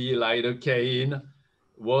IV lidocaine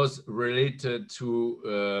was related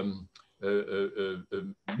to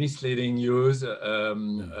misleading use, a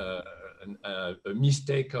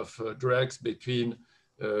mistake of drugs between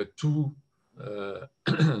two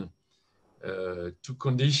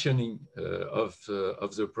conditioning of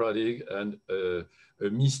the product, and a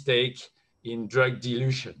mistake in drug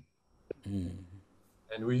dilution.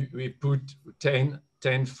 And we put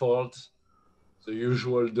 10-fold the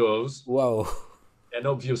usual dose. Wow. And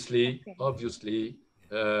obviously,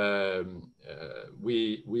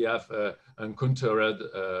 we have encountered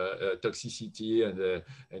toxicity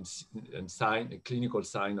and clinical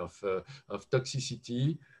sign of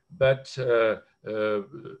toxicity, but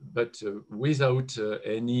without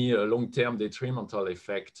any long-term detrimental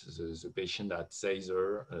effect. The patient had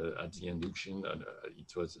seizure at the induction, and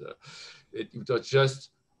it was just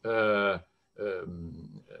an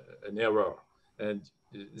error. and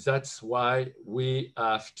that's why we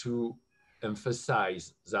have to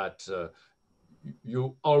emphasize that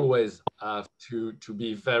you always have to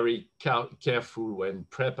be very careful when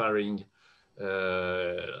preparing IV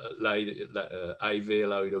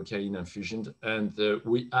lidocaine infusion, and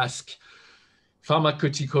we ask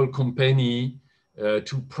pharmaceutical company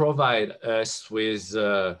to provide us with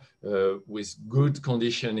good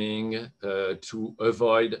conditioning to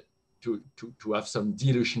avoid to have some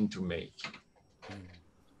dilution to make.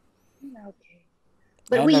 Okay,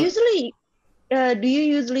 but we usually do you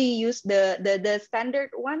usually use the standard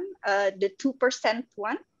one, the 2%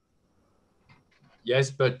 one?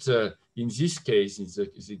 Yes, but in this case, in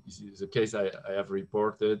the case I have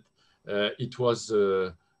reported, it was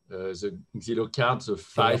the Lidocaine, the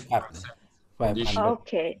 5%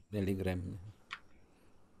 okay. milligram.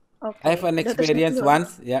 Okay. I have an experience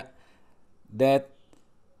once, yeah, that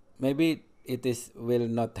maybe it will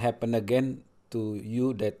not happen again to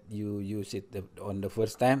you that you use it on the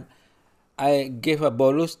first time. I gave a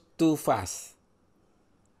bolus too fast.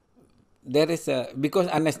 There is because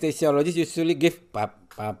anesthesiologists usually give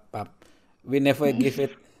pap, pap, pap. We never give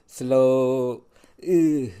it slow.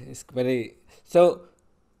 It's very so.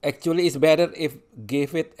 Actually, it's better if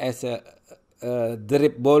give it as a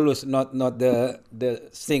drip bolus, not the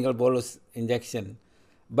single bolus injection.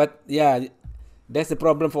 But yeah, that's the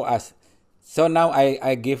problem for us. So now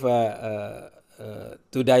I give to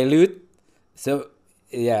dilute. So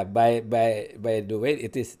yeah, by the way,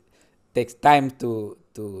 it takes time to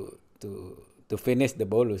finish the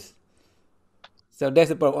bolus. So that's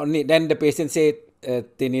the problem. Only then the patient said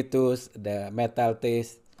tinnitus, the metal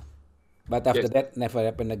taste. But after that, never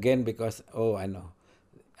happen again because, oh, I know,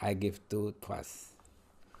 I give too fast.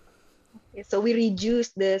 Okay, so we reduce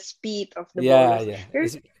the speed of the bolus.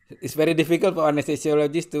 bolus. Yeah, it's very difficult for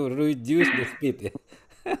anesthesiologists to reduce the speed.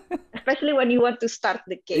 Especially when you want to start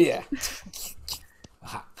the case. Yeah.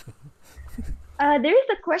 There is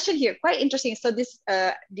a question here, quite interesting. So this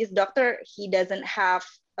doctor, he doesn't have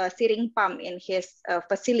a sitting pump in his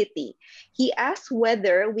facility. He asked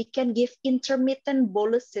whether we can give intermittent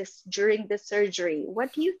boluses during the surgery.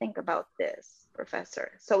 What do you think about this,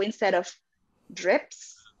 Professor? So instead of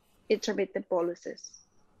drips, intermittent boluses.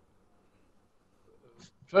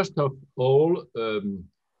 First of all,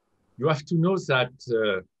 you have to know that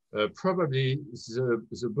probably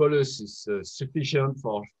the bolus is sufficient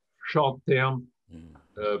for short-term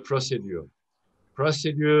procedure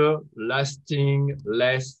lasting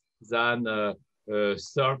less than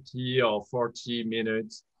 30 or 40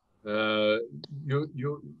 minutes.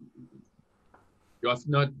 You have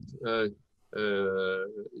not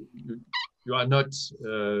you are not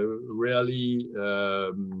really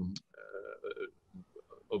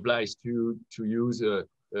obliged to use a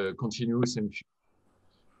continuous infusion.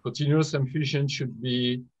 Continuous infusion should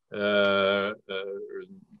be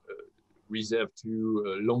reserved to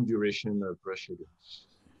long duration procedure.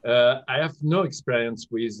 I have no experience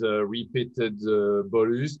with repeated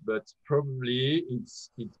bolus, but probably it's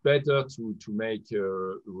better to make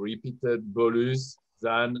repeated bolus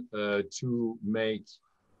than to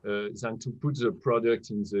put the product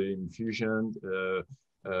in the infusion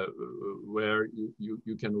where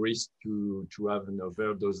you can risk to have an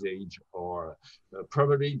overdosage, or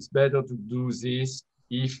probably it's better to do this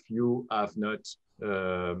if you have not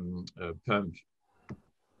pump.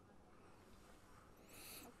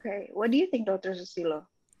 Okay, what do you think, Dr. Susilo?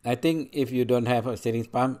 I think if you don't have a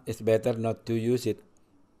syringe pump, it's better not to use it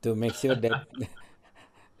to make sure that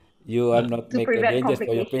you are not making dangerous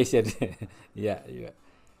for your patient. Yeah.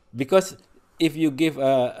 Because if you give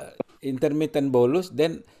intermittent bolus,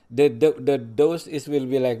 then the dose will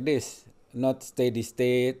be like this, not steady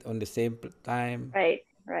state on the same time. Right.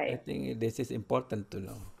 I think this is important to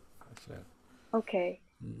know as well. Okay.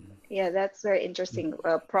 Yeah, that's very interesting.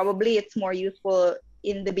 Probably it's more useful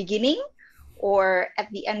in the beginning or at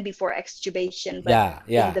the end before extubation. But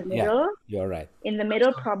in the middle, you're right. In the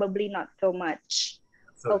middle, probably not so much.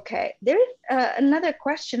 Okay. There is another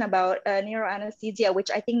question about neuroanesthesia, which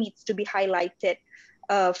I think needs to be highlighted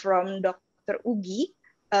from Dr. Ugi.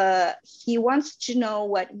 He wants to know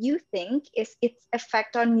what you think is its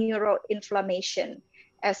effect on neuroinflammation,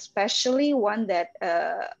 especially one that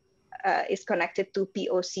is connected to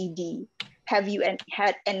POCD. Have you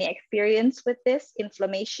had any experience with this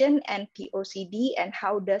inflammation and POCD, and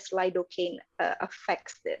how does lidocaine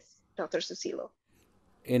affects this, Dr. Susilo?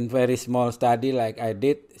 In very small study like I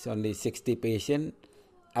did, it's only 60 patients,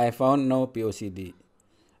 I found no POCD.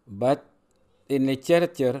 But in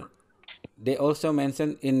literature, they also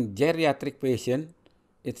mentioned in geriatric patient,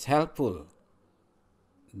 it's helpful.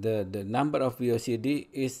 the number of VOCD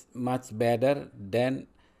is much better than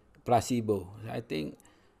placebo. I think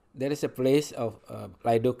there is a place of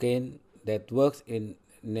lidocaine that works in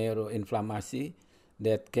neuroinflammation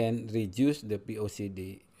that can reduce the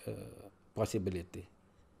POCD possibility.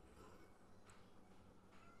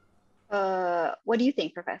 What do you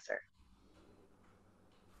think, Professor?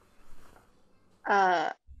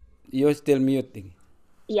 You're still muting.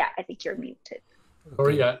 Yeah, I think you're muted.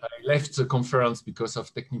 Sorry, I left the conference because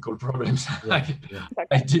of technical problems. Yeah,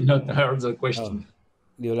 I did not hear the question.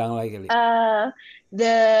 Diulang lagi.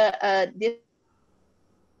 This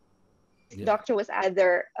doctor was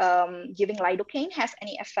either giving lidocaine has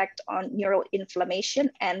any effect on neuroinflammation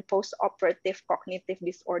and post-operative cognitive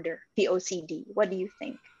disorder, POCD. What do you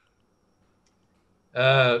think?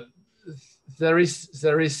 There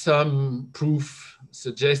is some proof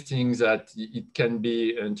suggesting that it can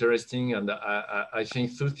be interesting, and I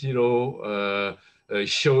think Susilo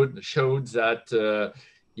showed that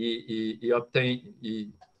he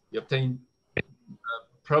obtained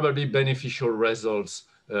probably beneficial results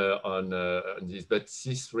on this, but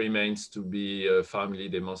this remains to be firmly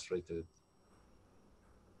demonstrated.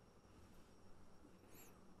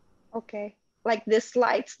 Okay. Like the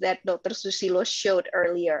slides that Dr. Susilo showed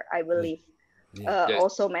earlier, I believe, Yes.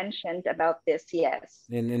 also mentioned about this. Yes.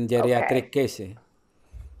 In geriatric case.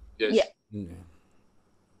 Yes. Yeah. Yeah.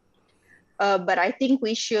 But I think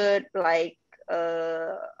we should like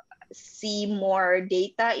see more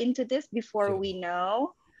data into this before we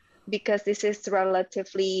know, because this is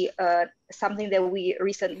relatively something that we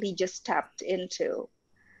recently just tapped into.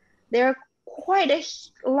 There are quite a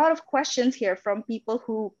lot of questions here from people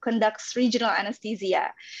who conducts regional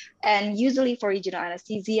anesthesia, and usually for regional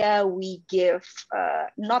anesthesia we give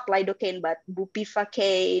not lidocaine but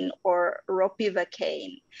bupivacaine or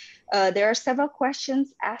ropivacaine. There are several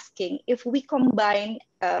questions asking if we combine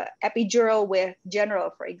epidural with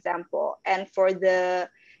general, for example, and for the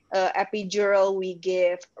epidural we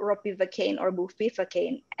give ropivacaine or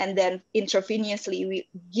bupivacaine, and then intravenously we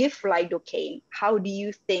give lidocaine. How do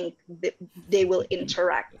you think that they will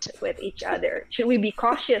interact with each other? Should we be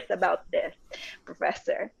cautious about this,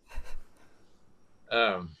 Professor?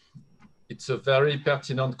 It's a very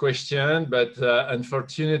pertinent question, but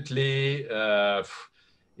unfortunately,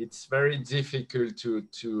 it's very difficult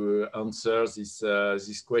to answer this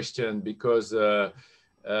question, because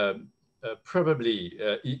probably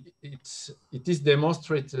it is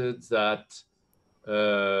demonstrated that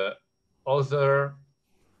other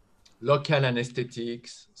local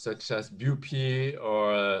anesthetics such as Beaussier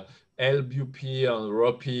or L-Beaussier and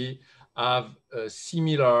Ropi have a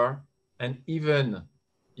similar and even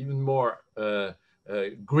more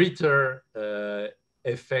greater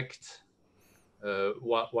effect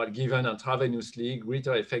while given intravenously,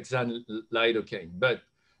 greater effect than lidocaine. But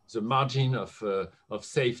the margin of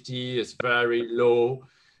safety is very low.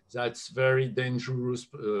 That's very dangerous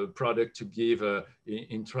product to give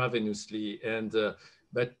intravenously. And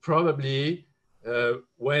but probably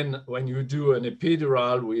when you do an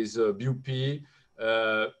epidural with Beaussier,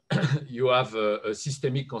 you have a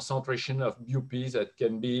systemic concentration of Beaussier that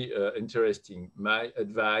can be interesting. My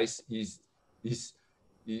advice is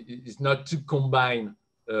not to combine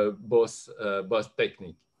both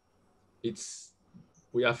techniques.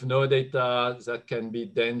 We have no data that can be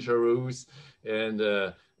dangerous, and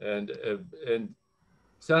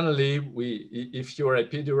certainly if your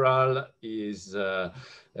epidural is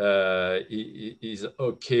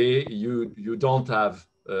okay, you don't have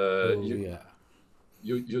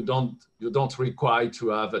you don't require to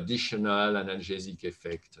have additional analgesic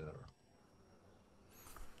effect.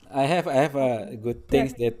 I have a good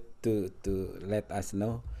things that to let us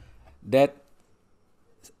know that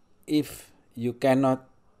if you cannot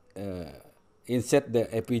insert the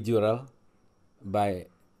epidural by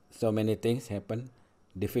so many things happen,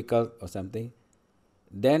 difficult or something,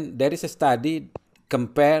 then there is a study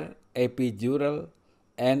compare epidural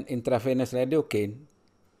and intravenous lidocaine.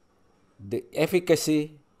 The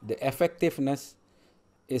efficacy, the effectiveness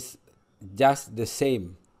is just the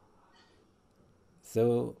same.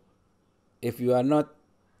 So if you are not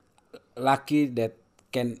lucky that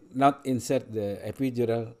cannot insert the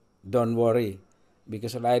epidural, don't worry,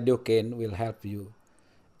 because lidocaine will help you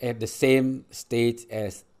at the same stage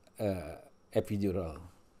as epidural.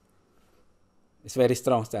 It's very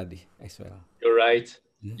strong study as well. You're right.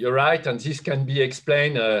 You're right, and this can be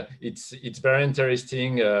explained. It's very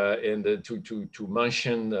interesting and to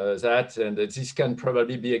mention that, and this can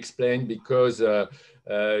probably be explained because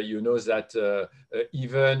you know that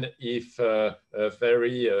even if a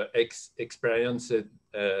very experienced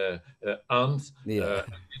and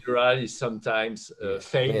epidural is sometimes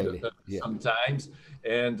failed, sometimes,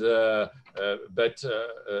 and but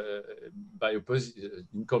by opposite,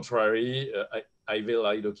 in contrary, IV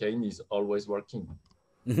lidocaine is always working.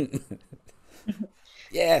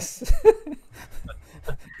 Yes,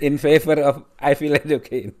 in favor of IV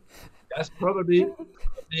lidocaine. Yes, probably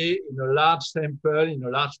in a large sample, in a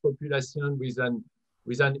large population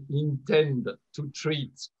with an intent to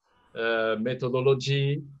treat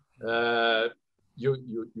methodology,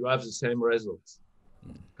 you have the same results,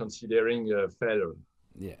 considering failure.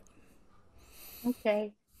 Yeah.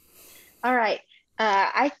 Okay. All right.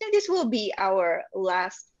 I think this will be our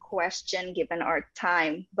last question given our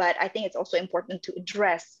time, but I think it's also important to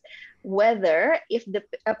address whether if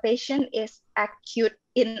a patient is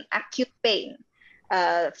in acute pain,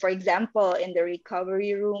 for example, in the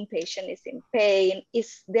recovery room, patient is in pain,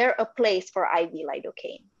 is there a place for IV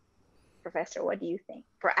lidocaine? Professor, what do you think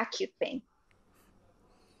for acute pain?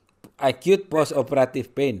 Acute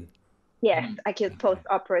post-operative pain. Yes, acute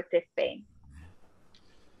post-operative pain.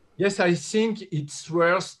 Yes, I think it's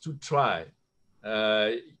worth to try.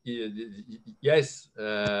 Yes,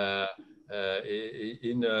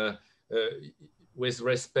 with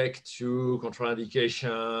respect to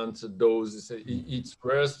contraindications, doses, it's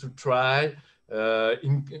worth to try,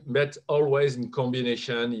 but always in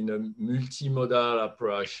combination in a multimodal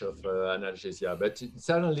approach of analgesia. But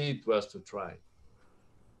certainly it was to try.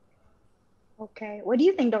 Okay, what do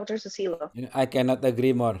you think, Dr. Susilo? I cannot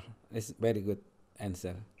agree more. It's very good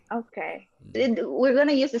answer. Okay, we're going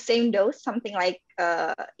to use the same dose, something like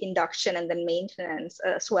induction and then maintenance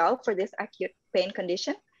as well for this acute pain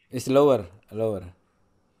condition? It's lower. Okay.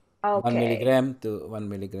 1 milligram to 1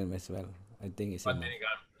 milligram as well. I think it's 1 enough.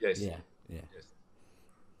 milligram, yes. Yeah. Yes.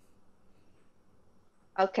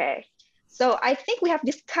 Okay. So I think we have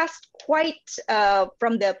discussed quite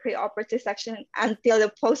from the preoperative section until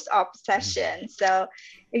the post-op session. So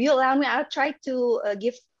if you allow me, I'll try to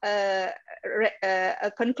give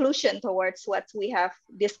a conclusion towards what we have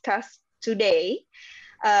discussed today.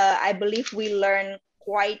 I believe we learned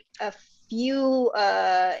quite a few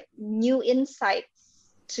new insights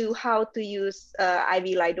to how to use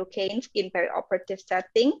IV lidocaine in perioperative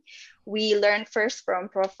setting. We learned first from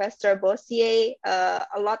Professor Beaussier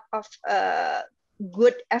a lot of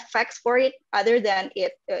good effects for it, other than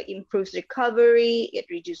it improves recovery, it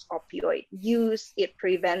reduces opioid use, it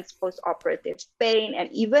prevents post-operative pain, and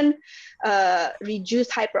even reduce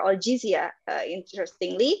hyperalgesia,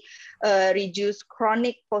 interestingly, reduce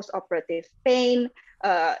chronic post-operative pain.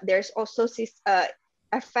 There's also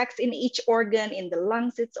effects in each organ. In the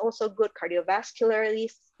lungs, it's also good,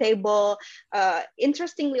 cardiovascularly stable.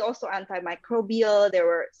 Interestingly, also antimicrobial. There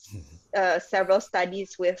were several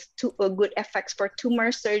studies with good effects for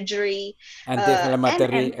tumor surgery.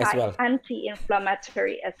 Anti-inflammatory as well.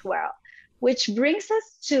 Anti-inflammatory as well. Which brings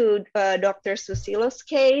us to Dr. Susilo's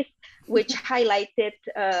case, which highlighted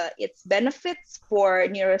its benefits for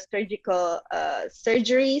neurosurgical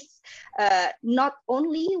surgeries. Not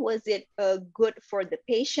only was it good for the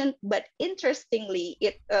patient, but interestingly,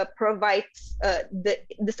 it provides the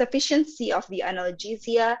sufficiency of the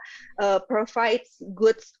analgesia, provides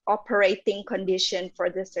good operating condition for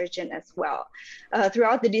the surgeon as well.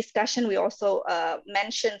 Throughout the discussion, we also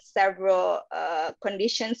mentioned several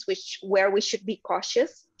conditions where we should be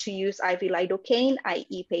cautious to use IV lidocaine,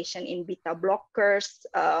 i.e. patient in beta blockers,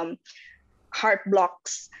 heart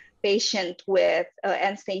blocks, patient with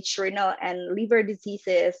end-stage renal and liver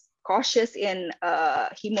diseases, cautious in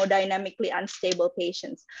hemodynamically unstable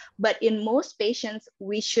patients. But in most patients,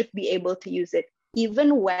 we should be able to use it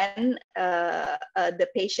even when the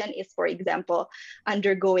patient is, for example,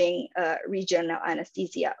 undergoing regional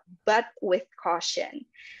anesthesia, but with caution.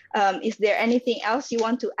 Is there anything else you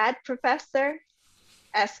want to add, Professor,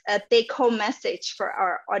 as a take-home message for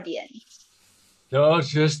our audience? No,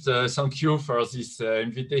 just thank you for this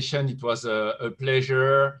invitation. It was a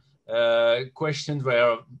pleasure. Questions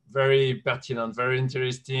were very pertinent, very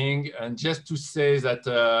interesting. And just to say that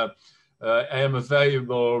I am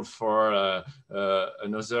available for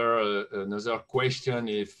another question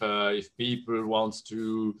if people want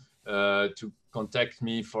to contact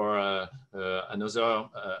me for another.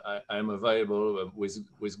 I am available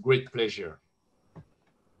with great pleasure.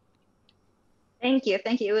 Thank you.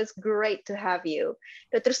 Thank you. It was great to have you.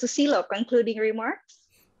 Dr. Susilo, concluding remarks?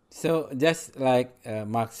 So just like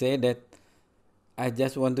Marc said, that I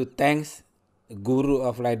just want to thank Guru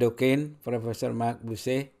of Lidocaine, Professor Marc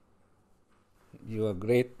Beaussier. You are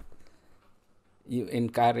great. You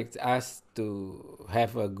encourage us to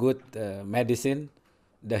have a good medicine,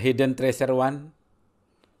 the hidden treasure one,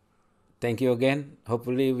 thank you again.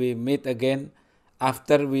 Hopefully we meet again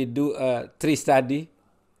after we do a 3 study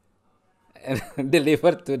and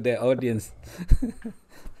deliver to the audience.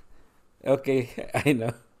 Okay, I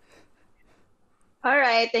know. All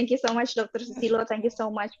right. Thank you so much, Dr. Susilo. Thank you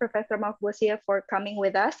so much, Professor Marc Beaussier, for coming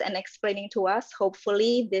with us and explaining to us.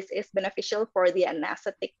 Hopefully, this is beneficial for the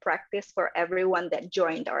anesthetic practice for everyone that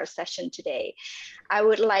joined our session today. I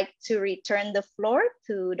would like to return the floor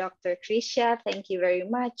to Dr. Tricia. Thank you very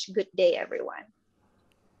much. Good day, everyone.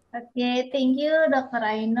 Okay, thank you, Dr.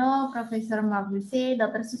 Aino, Professor Marc Beaussier,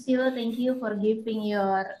 Dr. Susilo. Thank you for giving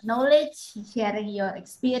your knowledge, sharing your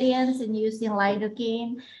experience in using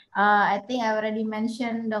lidocaine. I think I already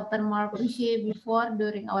mentioned Dr. Marc Beaussier before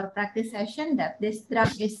during our practice session that this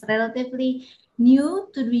drug is relatively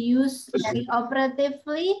new to be used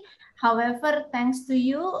perioperatively. However, thanks to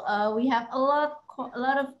you, we have a lot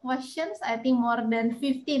of questions. I think more than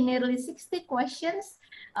 50, nearly 60 questions.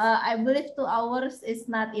 I believe 2 hours is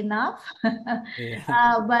not enough,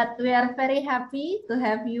 Yeah. but we are very happy to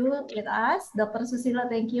have you with us. Dr. Susilo,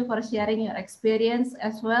 thank you for sharing your experience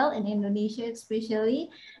as well in Indonesia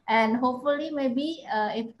especially. And hopefully maybe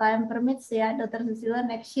if time permits, yeah, Dr. Susilo,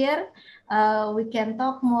 next year we can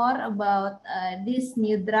talk more about this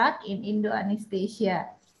new drug in Indoanesthesia.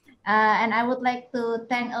 And I would like to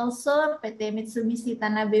thank also PT Mitsubishi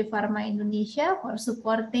Tanabe Pharma Indonesia for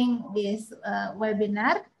supporting this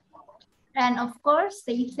webinar. And of course,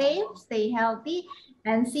 stay safe, stay healthy,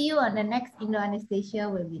 and see you on the next Indoanesthesia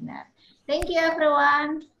webinar. Thank you,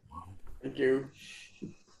 everyone. Thank you.